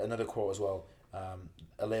 And another quote as well,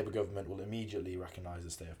 a Labour government will immediately recognise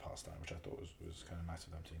the state of Palestine, which I thought was kind of nice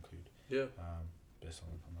of them to include, Yeah. based on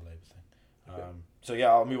the Labour thing. Okay. So yeah,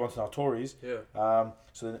 I'll move on to now Tories. Yeah.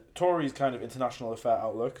 So the Tories' kind of international affair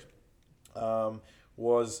outlook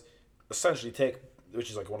was essentially take which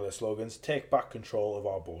is like one of their slogans, take back control of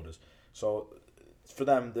our borders. So for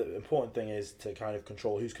them, the important thing is to kind of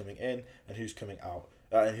control who's coming in and who's coming out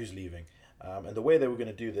and who's leaving. And the way they were going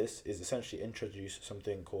to do this is essentially introduce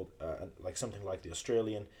something called something like the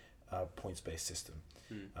Australian points-based system,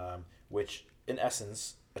 which in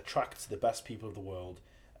essence attracts the best people of the world,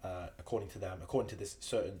 according to this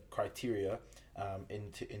certain criteria,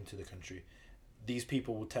 into the country. These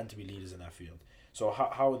people will tend to be leaders in their field. So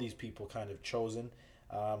how are these people kind of chosen?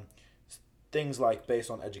 Things like based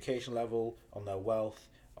on education level, on their wealth,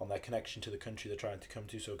 on their connection to the country they're trying to come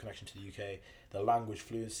to, so connection to the UK, their language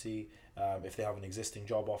fluency, if they have an existing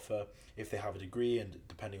job offer, if they have a degree, and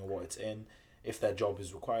depending on what it's in, if their job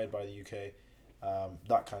is required by the UK,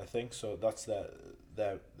 that kind of thing. So that's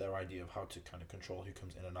their idea of how to kind of control who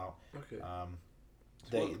comes in and out. Okay.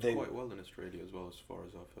 It's worked quite well in Australia as well, as far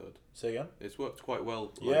as I've heard. Say again? It's worked quite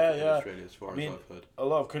well in Yeah. Australia, as far as I've heard. A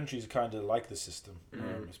lot of countries kind of like the system.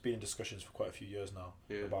 It's been in discussions for quite a few years now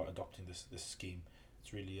about adopting this scheme.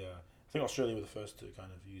 It's really, I think Australia were the first to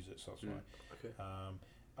kind of use it, so that's why. Okay.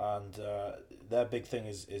 And their big thing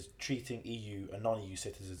is treating EU and non-EU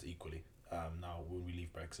citizens equally. Now, when we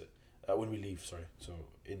leave Brexit, so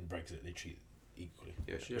in Brexit they treat equally,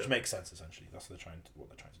 which makes sense essentially. That's what they're trying to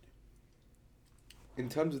do. In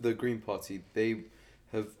terms of the Green Party, they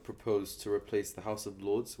have proposed to replace the House of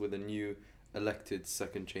Lords with a new elected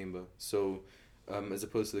second chamber. So, as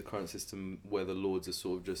opposed to the current system where the Lords are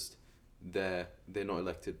sort of just there, they're not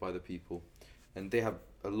elected by the people, and they have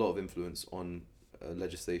a lot of influence on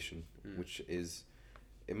legislation, which is,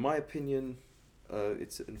 in my opinion,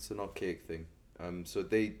 it's an archaic thing. So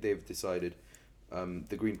they've decided,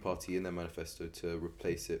 the Green Party in their manifesto, to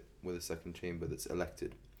replace it with a second chamber that's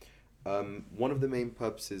elected. One of the main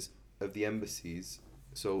purposes of the embassies,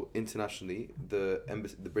 so internationally, the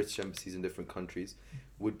British embassies in different countries,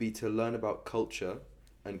 would be to learn about culture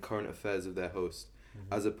and current affairs of their host,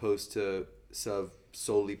 as opposed to serve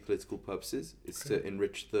solely political purposes. It's to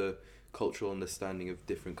enrich the cultural understanding of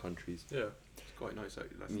different countries. Yeah, it's quite nice.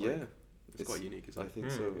 That's it's quite unique, isn't it? I think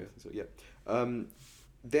so. Yeah.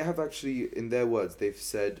 They have actually, in their words, they've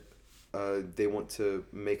said they want to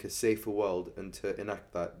make a safer world, and to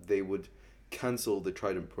enact that, they would cancel the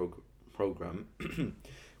Trident program,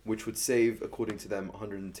 which would save, according to them,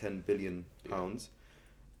 £110 billion.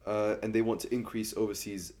 And they want to increase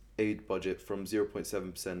overseas aid budget from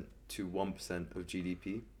 0.7% to 1% of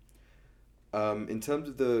GDP. In terms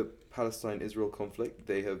of the Palestine-Israel conflict,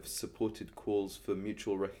 they have supported calls for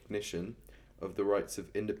mutual recognition of the rights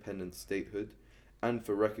of independent statehood, and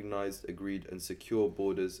for recognised, agreed and secure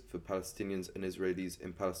borders for Palestinians and Israelis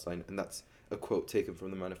in Palestine. And that's a quote taken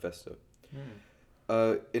from the manifesto.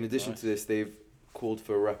 In addition to this, they've called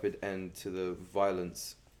for a rapid end to the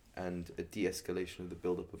violence and a de-escalation of the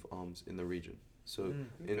build-up of arms in the region. So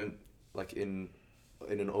in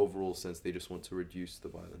an overall sense, they just want to reduce the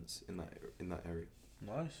violence in that area.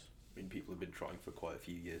 Nice. I mean, people have been trying for quite a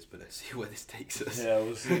few years, but let's see where this takes us. Yeah,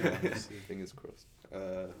 we'll see. Fingers crossed.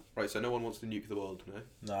 Right, so no one wants to nuke the world, no?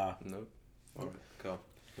 Nah. No. Alright, calm.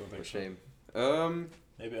 What a shame.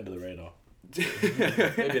 Maybe under the radar.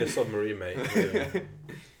 Maybe in a submarine, mate.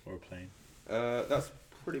 Or a plane. That's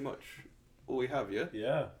pretty much all we have, yeah?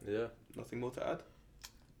 Yeah. Yeah. Nothing more to add?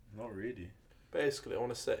 Not really. Basically, I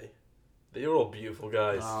want to say that you're all beautiful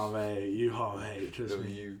guys. Oh, mate. Mate. Trust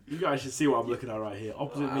me. You. guys should see what I'm looking at right here.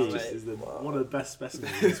 Opposite me is one of the best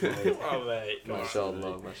specimens in this world. Oh, mate.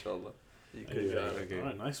 Mashallah, mashallah. You good guy. Okay.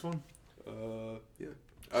 Alright, nice one. Yeah.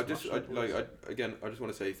 I just want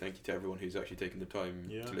to say thank you to everyone who's actually taken the time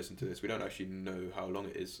to listen to this. We don't actually know how long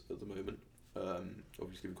it is at the moment.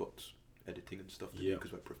 Obviously we've got editing and stuff to do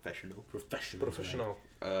because we're professional. Professional.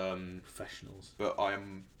 Professionals. But I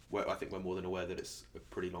think we're more than aware that it's a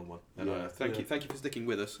pretty long one. And thank you for sticking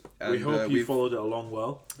with us. And, we hope you followed it along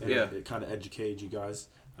well. Yeah. It kind of educated you guys,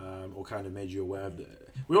 or kind of made you aware of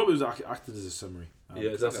it. We hope it was acted as a summary.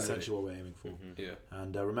 That's essentially what we're aiming for. Yeah.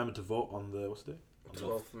 And remember to vote on the, what's the day?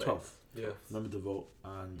 12th. Yeah. Remember to vote.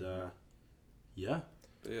 And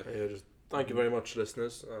just thank you very much,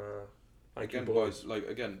 listeners. Thank you, boys.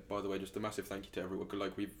 By the way, just a massive thank you to everyone.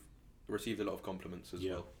 Like, we've received a lot of compliments as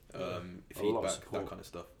well. A Feedback, lot of that kind of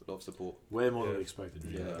stuff. A lot of support. way more than we expected.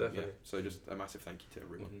 Yeah, definitely. So just a massive thank you to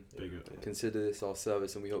everyone. Big up. Consider this our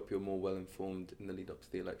service, and we hope you're more well informed in the lead up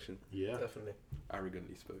to the election. Yeah. Definitely.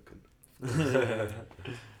 Arrogantly spoken.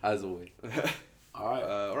 As always. Alright.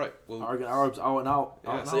 Alright. Well, Arrogant Arabs out and out. Yeah,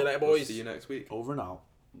 Out and see you out. later, boys. See you next week. Over and out.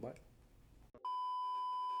 Bye.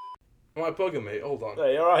 Am I bugging, mate? Hold on.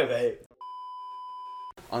 Hey, alright, mate.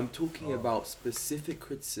 I'm talking about specific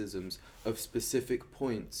criticisms of specific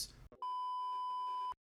points